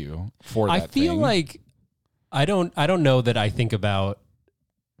get you for that I feel thing. like I don't know that I think about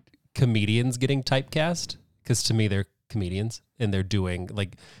comedians getting typecast, because to me they're comedians and they're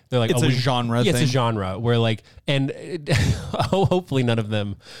like It's a genre Yeah, it's a thing. genre where like, and hopefully none of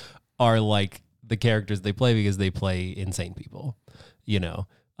them are like the characters they play, because they play insane people, you know.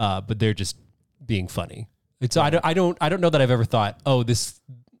 But they're just being funny. So I don't know that I've ever thought, oh, this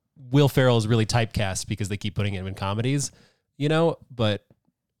Will Ferrell is really typecast because they keep putting him in comedies, you know. But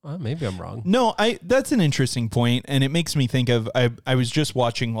maybe I'm wrong. No, that's an interesting point, and it makes me think of I was just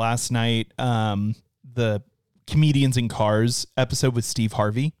watching last night the Comedians in Cars episode with Steve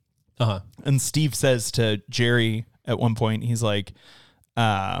Harvey. And Steve says to Jerry at one point, he's like,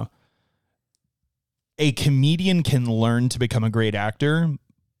 a comedian can learn to become a great actor,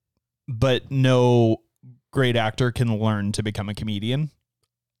 but no great actor can learn to become a comedian.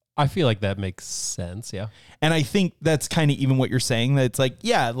 I feel like that makes sense. Yeah. And I think that's kind of even what you're saying, that it's like,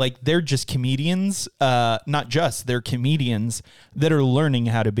 yeah, like they're just comedians, they're comedians that are learning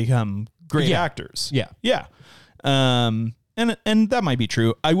how to become great actors. Yeah. Yeah. And that might be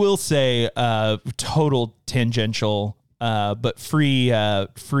true. I will say, total tangential, but free, I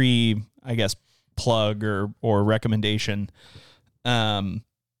guess, plug or recommendation. The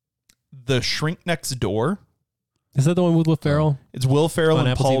Shrink Next Door. Is that the one with Will Ferrell? It's Will Ferrell On and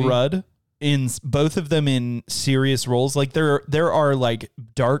Apple Paul TV? Rudd, in both of them in serious roles. Like there are like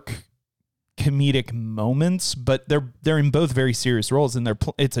dark comedic moments, but they're in both very serious roles, and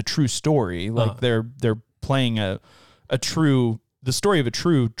it's a true story. Like they're playing the story of a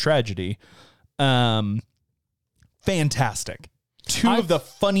true tragedy. Fantastic. two of the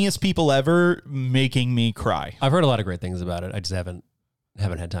funniest people ever making me cry. I've heard a lot of great things about it. I just haven't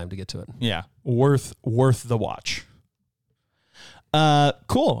had time to get to it. Yeah, worth the watch.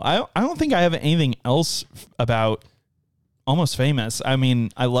 Cool. I don't think I have anything else about Almost Famous. I mean,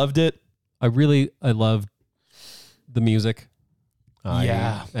 I loved it. I loved the music.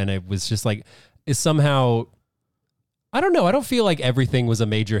 Yeah. And it was just like, it's somehow, I don't know. I don't feel like everything was a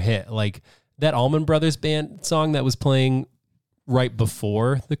major hit. Like that Allman Brothers Band song that was playing right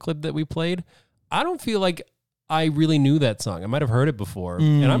before the clip that we played, I don't feel like I really knew that song. I might have heard it before.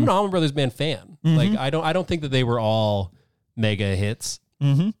 And I'm an Allman Brothers Band fan. Like I don't think that they were all mega hits.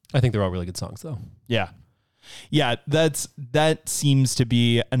 I think they're all really good songs though. Yeah. Yeah, that seems to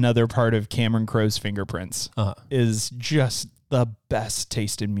be another part of Cameron Crowe's fingerprints, is just the best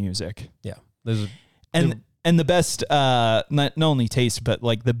taste in music. Yeah. And the best, not only taste, but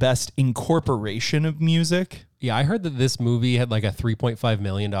like the best incorporation of music. Yeah, I heard that this movie had like a $3.5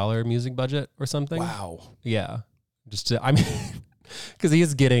 million music budget or something. Wow. Yeah. I mean, because he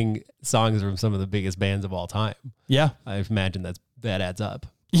is getting songs from some of the biggest bands of all time. Yeah. I imagine that adds up.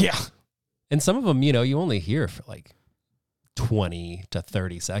 Yeah. And some of them, you only hear for like 20 to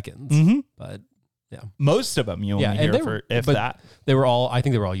 30 seconds. But yeah. Most of them you only hear for that. I think they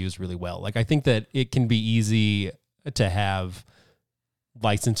were all used really well. Like I think that it can be easy to have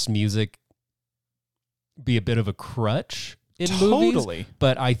licensed music be a bit of a crutch in movies.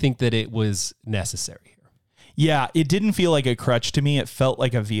 But I think that it was necessary here. Yeah, it didn't feel like a crutch to me. It felt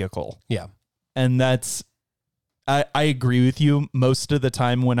like a vehicle. Yeah. And I agree with you. Most of the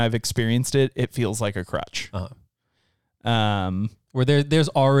time when I've experienced it, it feels like a crutch. Where there's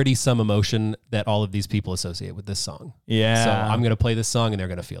already some emotion that all of these people associate with this song. Yeah. So I'm going to play this song and they're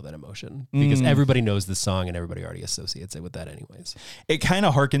going to feel that emotion because everybody knows this song and everybody already associates it with that anyways. It kind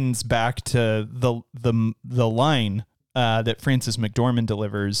of harkens back to the line that Frances McDormand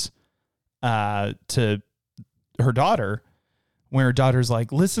delivers to her daughter, where her daughter's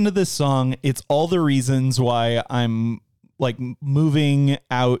like, listen to this song. It's all the reasons why I'm like moving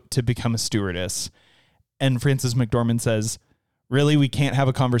out to become a stewardess. And Frances McDormand says, really, we can't have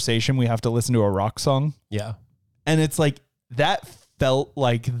a conversation. We have to listen to a rock song. Yeah. And it's like, that felt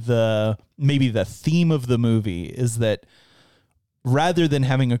like maybe the theme of the movie is that rather than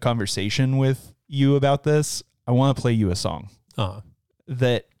having a conversation with you about this, I want to play you a song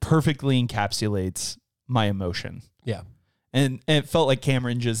that perfectly encapsulates my emotion. Yeah. And it felt like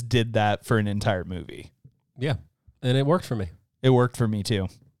Cameron just did that for an entire movie. Yeah. And it worked for me. It worked for me too.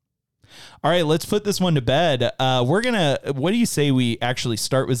 All right, let's put this one to bed. What do you say we actually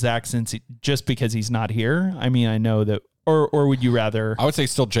start with Zach just because he's not here? I mean, I know that, or would you rather? I would say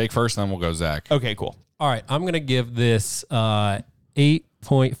still Jake first, and then we'll go Zach. Okay, cool. All right. I'm going to give this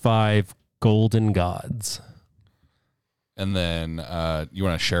 8.5 Golden Gods. And then you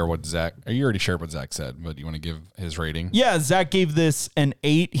want to share what Zach... You already shared what Zach said, but you want to give his rating? Yeah, Zach gave this an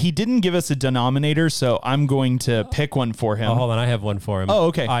 8. He didn't give us a denominator, so I'm going to pick one for him. Oh, hold on. I have one for him. Oh,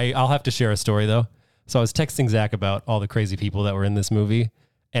 okay. I'll have to share a story, though. So I was texting Zach about all the crazy people that were in this movie.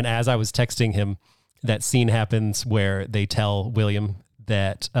 And as I was texting him, that scene happens where they tell William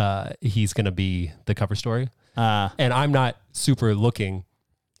that he's going to be the cover story. And I'm not super looking...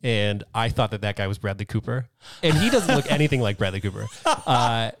 And I thought that guy was Bradley Cooper, and he doesn't look anything like Bradley Cooper.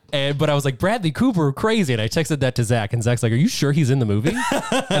 But I was like, Bradley Cooper, crazy. And I texted that to Zach, and Zach's like, are you sure he's in the movie?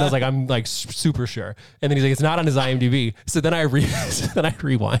 And I was like, I'm like super sure. And then he's like, it's not on his IMDb. So then I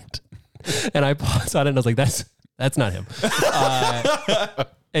rewind, and I paused on it, and I was like, that's not him.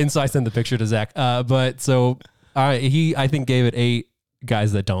 And so I sent the picture to Zach. I think gave it 8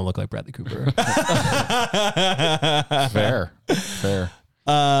 guys that don't look like Bradley Cooper. Fair.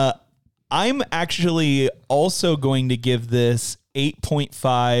 I'm actually also going to give this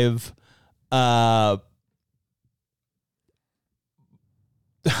 8.5.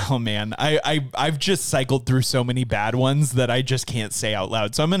 Oh man, I've just cycled through so many bad ones that I just can't say out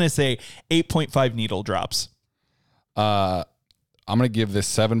loud. So I'm going to say 8.5 needle drops. I'm going to give this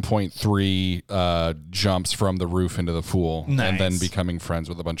 7.3 jumps from the roof into the pool and then becoming friends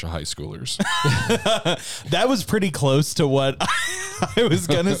with a bunch of high schoolers. That was pretty close to what I was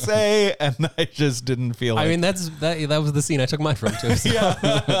going to say, and I just didn't feel like... I mean, that was the scene I took mine from, too. So.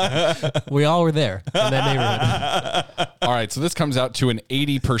 Yeah. We all were there in that neighborhood. All right, so this comes out to an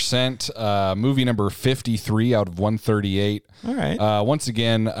 80%, movie number 53 out of 138. All right. Once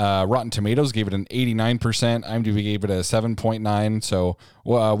again, Rotten Tomatoes gave it an 89%. IMDb gave it a 7.9. So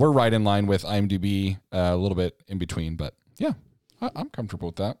we're right in line with IMDb, a little bit in between. But yeah, I'm comfortable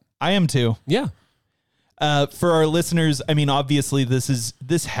with that. I am too. Yeah. For our listeners, I mean, obviously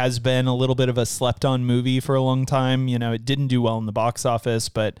this has been a little bit of a slept on movie for a long time. You know, it didn't do well in the box office,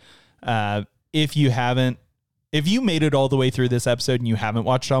 but if you made it all the way through this episode and you haven't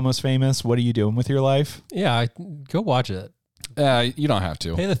watched Almost Famous, what are you doing with your life? Yeah, go watch it. You don't have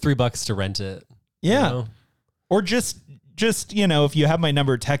to. Pay the $3 to rent it. Yeah. You know? Or just, you know, if you have my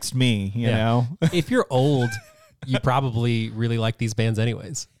number, text me, you know. If you're old, you probably really like these bands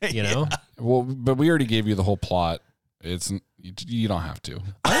anyways, you know? Well, but we already gave you the whole plot. You don't have to.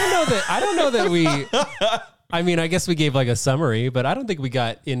 I don't know that we I mean, I guess we gave like a summary, but I don't think we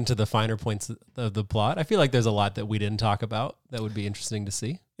got into the finer points of the plot. I feel like there's a lot that we didn't talk about that would be interesting to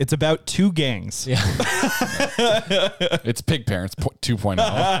see. It's about two gangs. Yeah. It's Pig Parents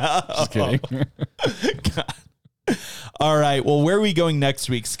 2.0. Just kidding. All right. Well, where are we going next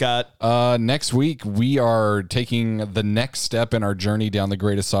week, Scott? Next week, we are taking the next step in our journey down the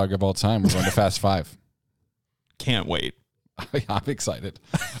greatest saga of all time. We're going to Fast 5. Can't wait. I'm excited.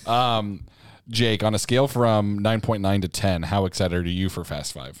 Jake, on a scale from 9.9 to 10, how excited are you for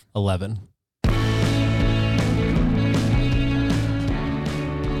Fast 5? 11.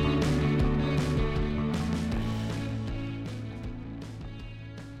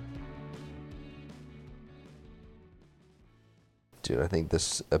 Dude, I think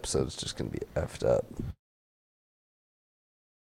this episode is just going to be effed up.